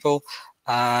people,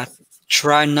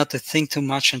 try not to think too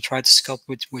much and try to sculpt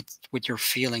with your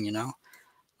feeling, you know?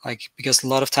 Like, because a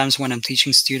lot of times when I'm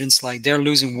teaching students, like they're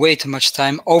losing way too much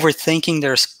time overthinking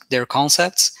their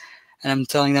concepts. And I'm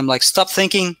telling them, like, stop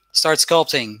thinking, start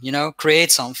sculpting, you know,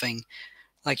 create something.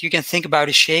 Like, you can think about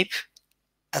a shape.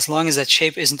 As long as that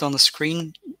shape isn't on the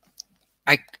screen,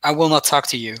 I will not talk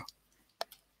to you.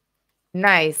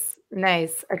 Nice.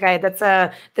 Okay, that's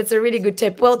a really good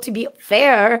tip. Well, to be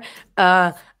fair,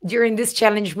 during this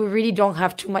challenge, we really don't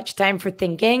have too much time for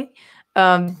thinking,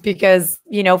 because,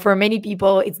 you know, for many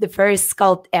people, it's the first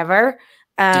sculpt ever.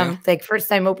 Like first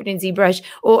time opening ZBrush.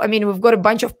 Oh, I mean, we've got a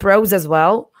bunch of pros as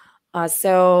well.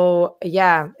 So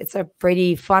yeah, it's a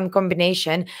pretty fun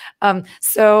combination.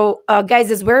 So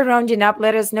guys, as we're rounding up,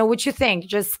 let us know what you think.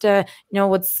 Just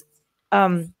what's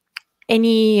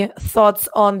any thoughts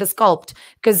on the sculpt,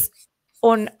 because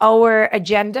on our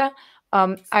agenda,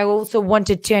 I also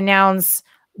wanted to announce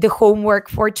the homework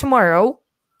for tomorrow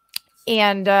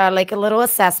and like a little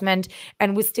assessment,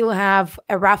 and we still have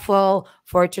a raffle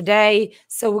for today.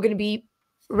 So we're going to be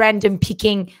random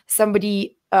picking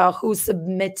somebody who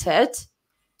submitted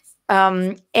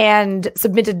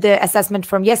the assessment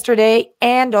from yesterday,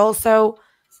 and also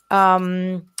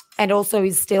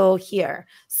is still here.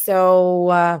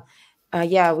 So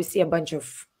yeah, we see a bunch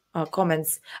of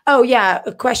comments. Oh yeah,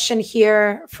 a question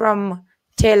here from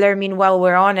Taylor. Meanwhile,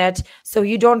 we're on it. So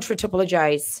you don't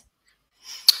retopologize?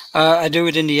 I do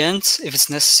it in the end if it's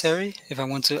necessary, if I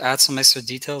want to add some extra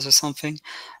details or something.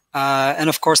 And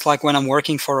of course, like when I'm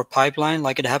working for a pipeline,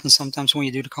 like it happens sometimes when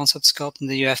you do the concept sculpt, and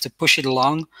then you have to push it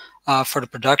along for the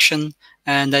production,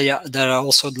 and that I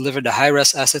also deliver the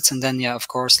high-res assets, and then yeah, of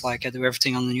course, like I do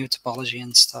everything on the new topology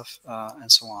and stuff, and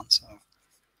so on. So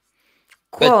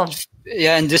cool. But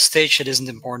yeah, in this stage, it isn't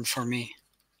important for me.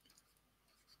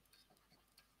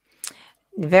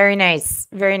 Very nice,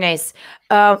 very nice.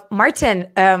 Maarten,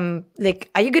 like,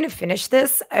 are you gonna finish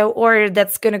this, or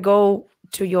that's gonna go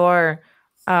to your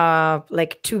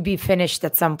like to be finished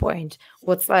at some point?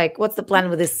 What's the plan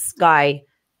with this guy?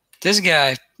 This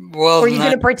guy, well, or are you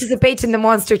gonna participate in the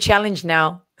monster challenge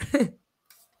now?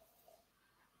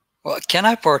 Well, can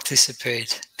I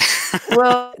participate?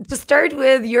 Well, to start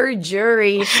with, your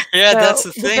jury. Yeah, that's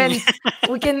the thing.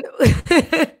 We can.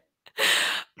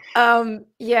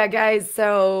 Yeah, guys.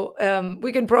 So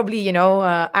we can probably,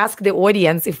 ask the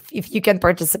audience if you can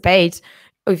participate.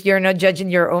 If you're not judging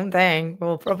your own thing,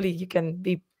 well, probably you can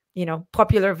be,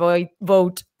 popular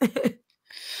vote.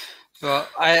 Well,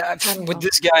 I with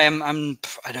this guy,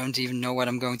 I don't even know what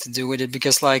I'm going to do with it,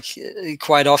 because like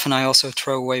quite often I also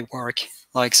throw away work,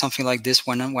 like something like this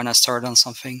when I start on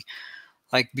something,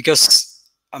 like, because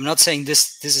I'm not saying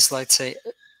this is like, say,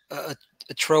 a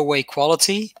throwaway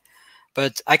quality,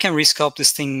 but I can resculpt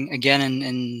this thing again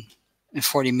in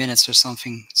 40 minutes or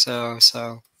something. So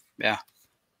yeah.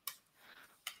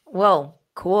 Well,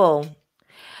 cool.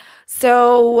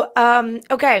 So,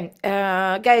 okay,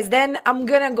 guys, then I'm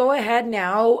going to go ahead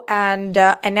now and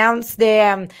announce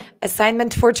the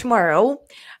assignment for tomorrow.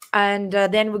 And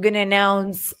then we're going to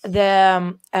announce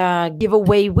the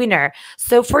giveaway winner.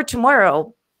 So for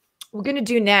tomorrow, we're going to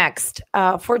do next.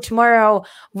 For tomorrow,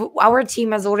 our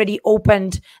team has already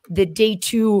opened the day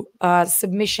 2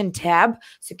 submission tab.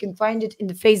 So you can find it in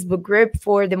the Facebook group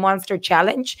for the Monster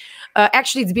Challenge.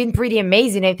 Actually, it's been pretty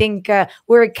amazing. I think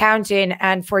we're counting,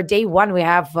 and for day 1, we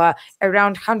have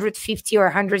around 150 or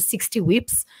 160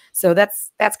 whips. So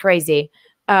that's crazy.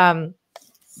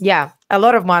 Yeah, a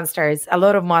lot of monsters,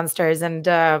 and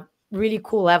really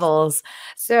cool levels.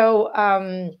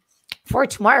 So for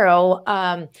tomorrow,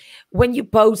 when you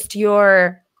post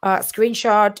your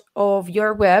screenshot of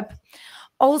your web,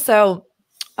 also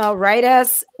write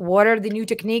us what are the new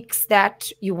techniques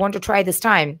that you want to try this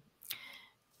time.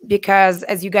 Because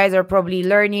as you guys are probably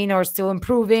learning or still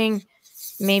improving,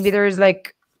 maybe there's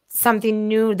like something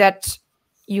new that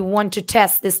you want to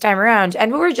test this time around.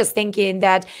 And we were just thinking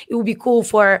that it would be cool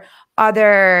for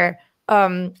other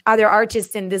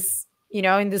artists in this,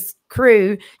 in this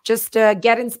crew, just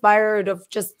get inspired of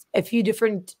just a few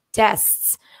different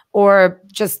tests or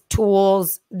just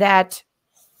tools that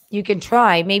you can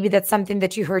try. Maybe that's something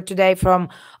that you heard today from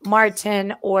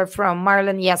Maarten or from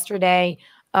Marlon yesterday.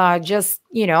 Just,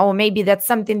 maybe that's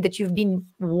something that you've been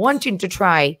wanting to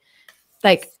try,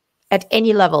 like at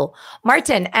any level.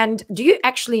 Maarten, and do you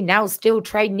actually now still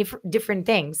try different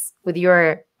things with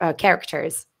your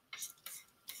characters?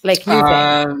 Like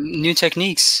new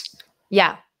techniques?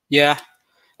 Yeah.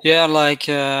 Like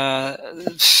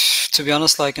to be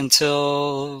honest, like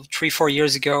until 3-4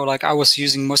 years ago, like I was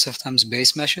using most of the times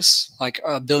base meshes, like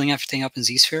building everything up in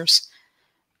Z-spheres.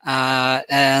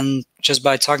 And just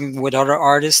by talking with other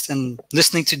artists and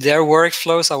listening to their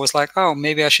workflows, I was like, oh,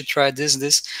 maybe I should try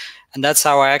this. And that's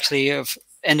how I actually have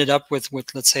ended up with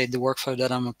let's say, the workflow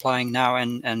that I'm applying now,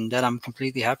 and that I'm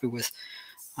completely happy with.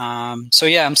 So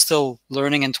yeah, I'm still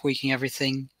learning and tweaking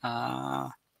everything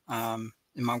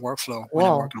in my workflow when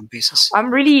I work on pieces.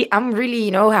 I'm really,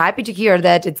 happy to hear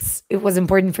that it was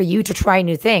important for you to try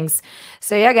new things.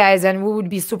 So yeah, guys, and we would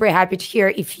be super happy to hear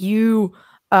if you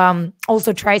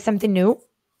also try something new.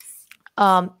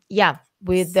 Yeah,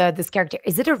 with this character.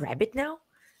 Is it a rabbit now?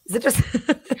 Is it just?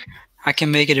 I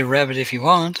can make it a rabbit if you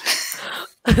want.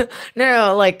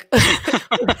 No, like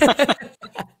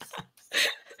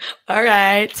All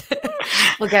right.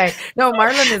 Okay. No,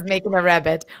 Marlon is making a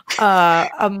rabbit.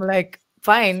 I'm like,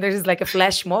 fine. There's like a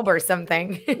flash mob or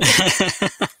something.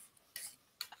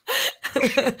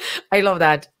 I love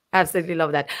that. Absolutely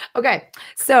love that. Okay,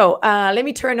 so let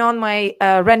me turn on my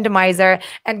randomizer.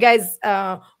 And guys,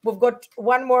 we've got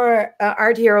one more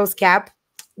Art Heroes cap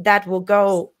that will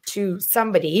go to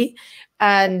somebody.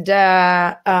 And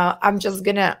I'm just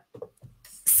gonna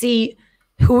see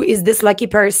who is this lucky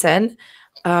person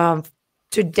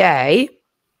today.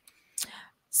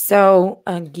 So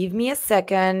give me a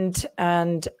second.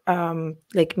 And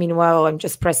like meanwhile, I'm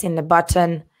just pressing the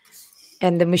button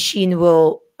and the machine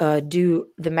will do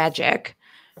the magic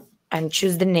and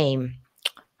choose the name.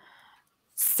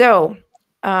 So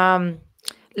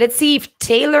let's see if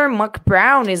Taylor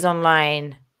McBrown is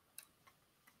online.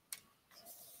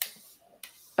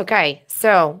 Okay,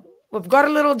 so we've got a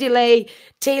little delay.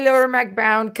 Taylor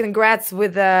McBrown, congrats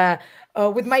with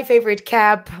my favorite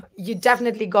cap. You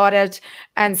definitely got it.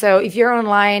 And so if you're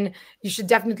online, you should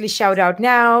definitely shout out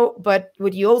now. But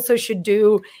what you also should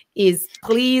do is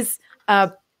please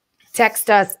text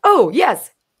us. Oh,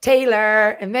 yes,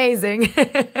 Taylor, amazing.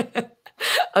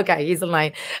 Okay, he's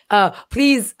online.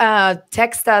 Please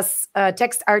text us,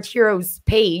 text Art Heroes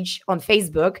page on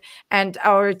Facebook, and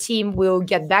our team will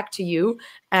get back to you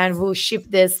and we'll ship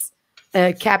this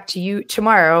cap to you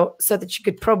tomorrow so that you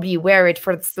could probably wear it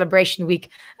for the celebration week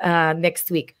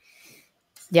next week.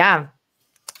 Yeah.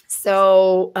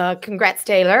 So congrats,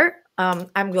 Taylor.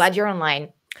 I'm glad you're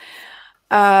online.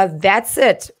 That's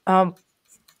it.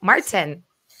 Maarten.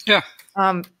 Yeah.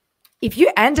 If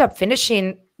you end up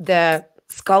finishing the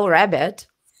skull rabbit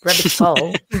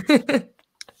skull,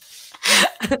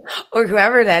 or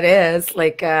whoever that is,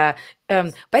 like, by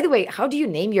the way, how do you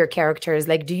name your characters?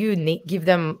 Like, do you give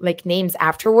them like names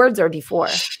afterwards or before?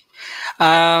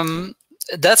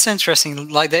 That's interesting.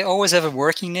 Like, they always have a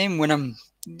working name when I'm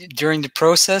during the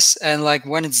process, and like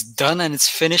when it's done and it's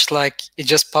finished, like it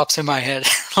just pops in my head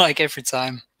like every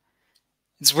time.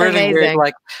 It's really weird.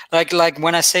 Like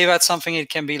when I say about something, it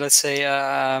can be, let's say,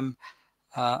 a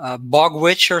bog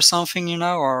witch or something, you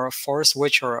know, or a forest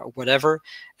witch or whatever.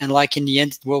 And like in the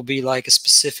end, it will be like a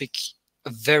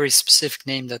very specific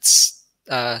name that's,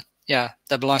 that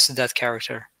belongs to that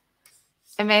character.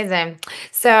 Amazing.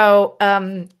 So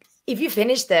if you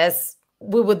finish this,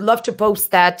 we would love to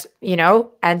post that, you know,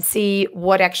 and see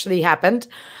what actually happened.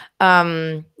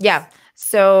 Yeah.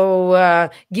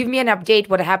 So give me an update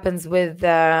what happens with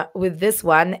this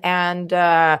one, and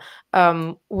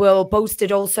we'll post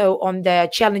it also on the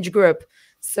challenge group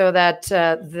so that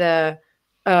the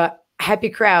happy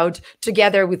crowd,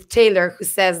 together with Taylor, who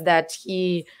says that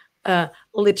he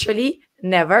literally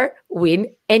never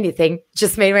win anything,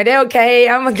 just made my day. Okay,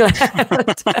 I'm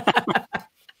glad.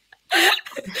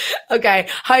 Okay,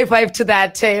 high five to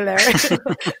that, Taylor.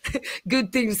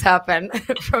 Good things happen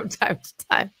from time to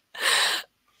time.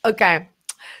 Okay,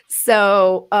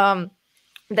 so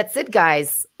that's it,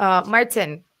 guys.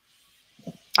 Maarten,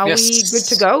 are we good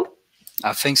to go?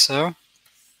 I think so.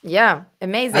 Yeah,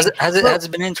 amazing. Has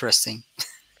it been interesting?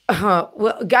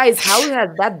 Well, guys, how has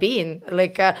that been?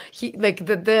 Like the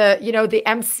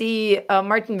MC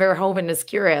Maarten Verhoeven is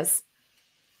curious.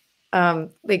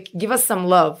 Like, give us some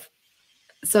love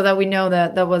so that we know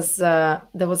that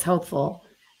was helpful.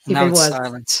 Now it's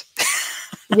silence.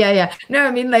 Yeah. No,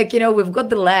 I mean, like, you know, we've got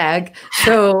the lag.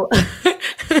 So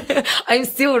I'm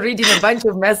still reading a bunch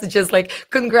of messages like,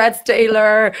 congrats,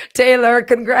 Taylor,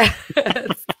 congrats.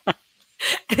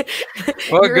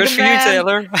 Well, good for you,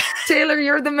 Taylor. Taylor,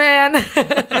 you're the man.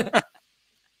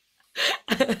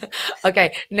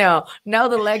 Okay, now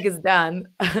the lag is done.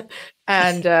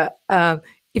 And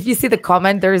if you see the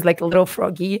comment, there is like a little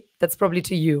froggy. That's probably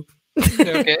to you.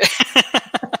 Okay.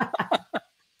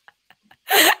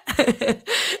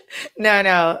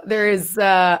 No, there is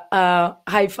a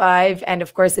high five, and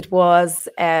of course it was,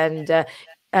 and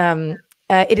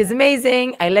it is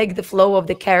amazing. I like the flow of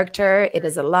the character. It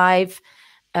is alive.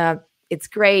 It's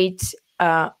great.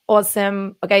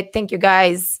 Awesome. Okay, thank you,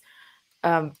 guys.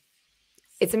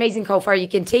 It's amazing how far you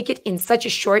can take it in such a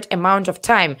short amount of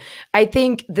time. I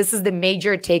think this is the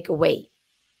major takeaway.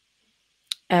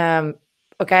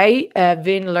 Okay,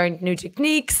 Vin learned new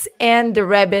techniques, and the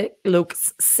rabbit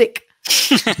looks sick.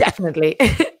 Definitely.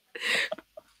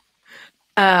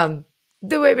 The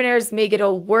webinars make it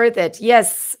all worth it.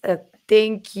 Yes,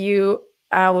 thank you,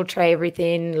 I will try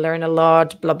everything, learn a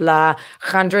lot, blah, blah.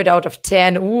 100 out of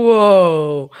 10.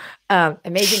 Whoa.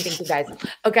 Amazing. Thank you, guys.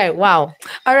 Okay. Wow.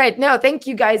 All right. No, thank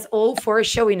you guys all for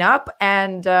showing up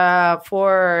and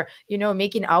for,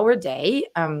 making our day.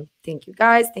 Thank you,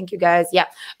 guys. Thank you, guys. Yeah.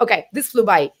 Okay. This flew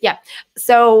by. Yeah.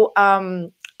 So,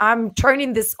 I'm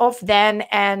turning this off then.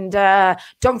 And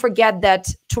don't forget that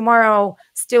tomorrow,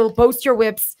 still post your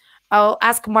whips. I'll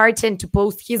ask Maarten to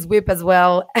post his whip as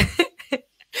well.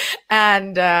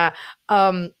 And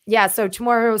so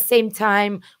tomorrow, same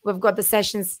time, we've got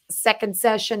the second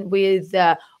session with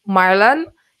Marlon.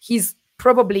 He's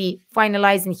probably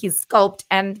finalizing his sculpt,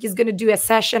 and he's going to do a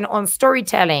session on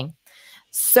storytelling.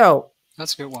 So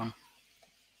that's a good one.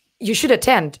 You should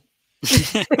attend.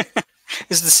 Is it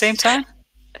the same time?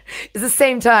 It's the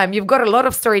same time. You've got a lot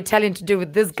of storytelling to do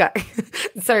with this guy.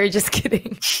 Sorry, just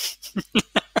kidding.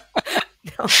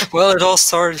 No. Well, it all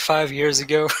started 5 years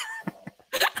ago.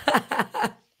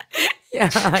 Yeah,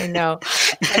 I know.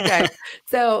 Okay.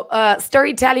 So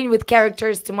storytelling with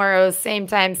characters tomorrow, same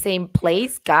time, same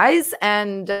place, guys.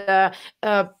 And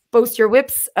post your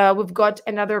whips. We've got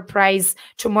another prize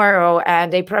tomorrow,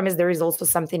 and I promise there is also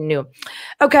something new.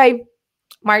 Okay,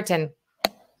 Maarten.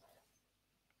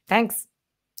 Thanks.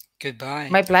 Goodbye.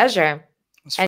 My pleasure.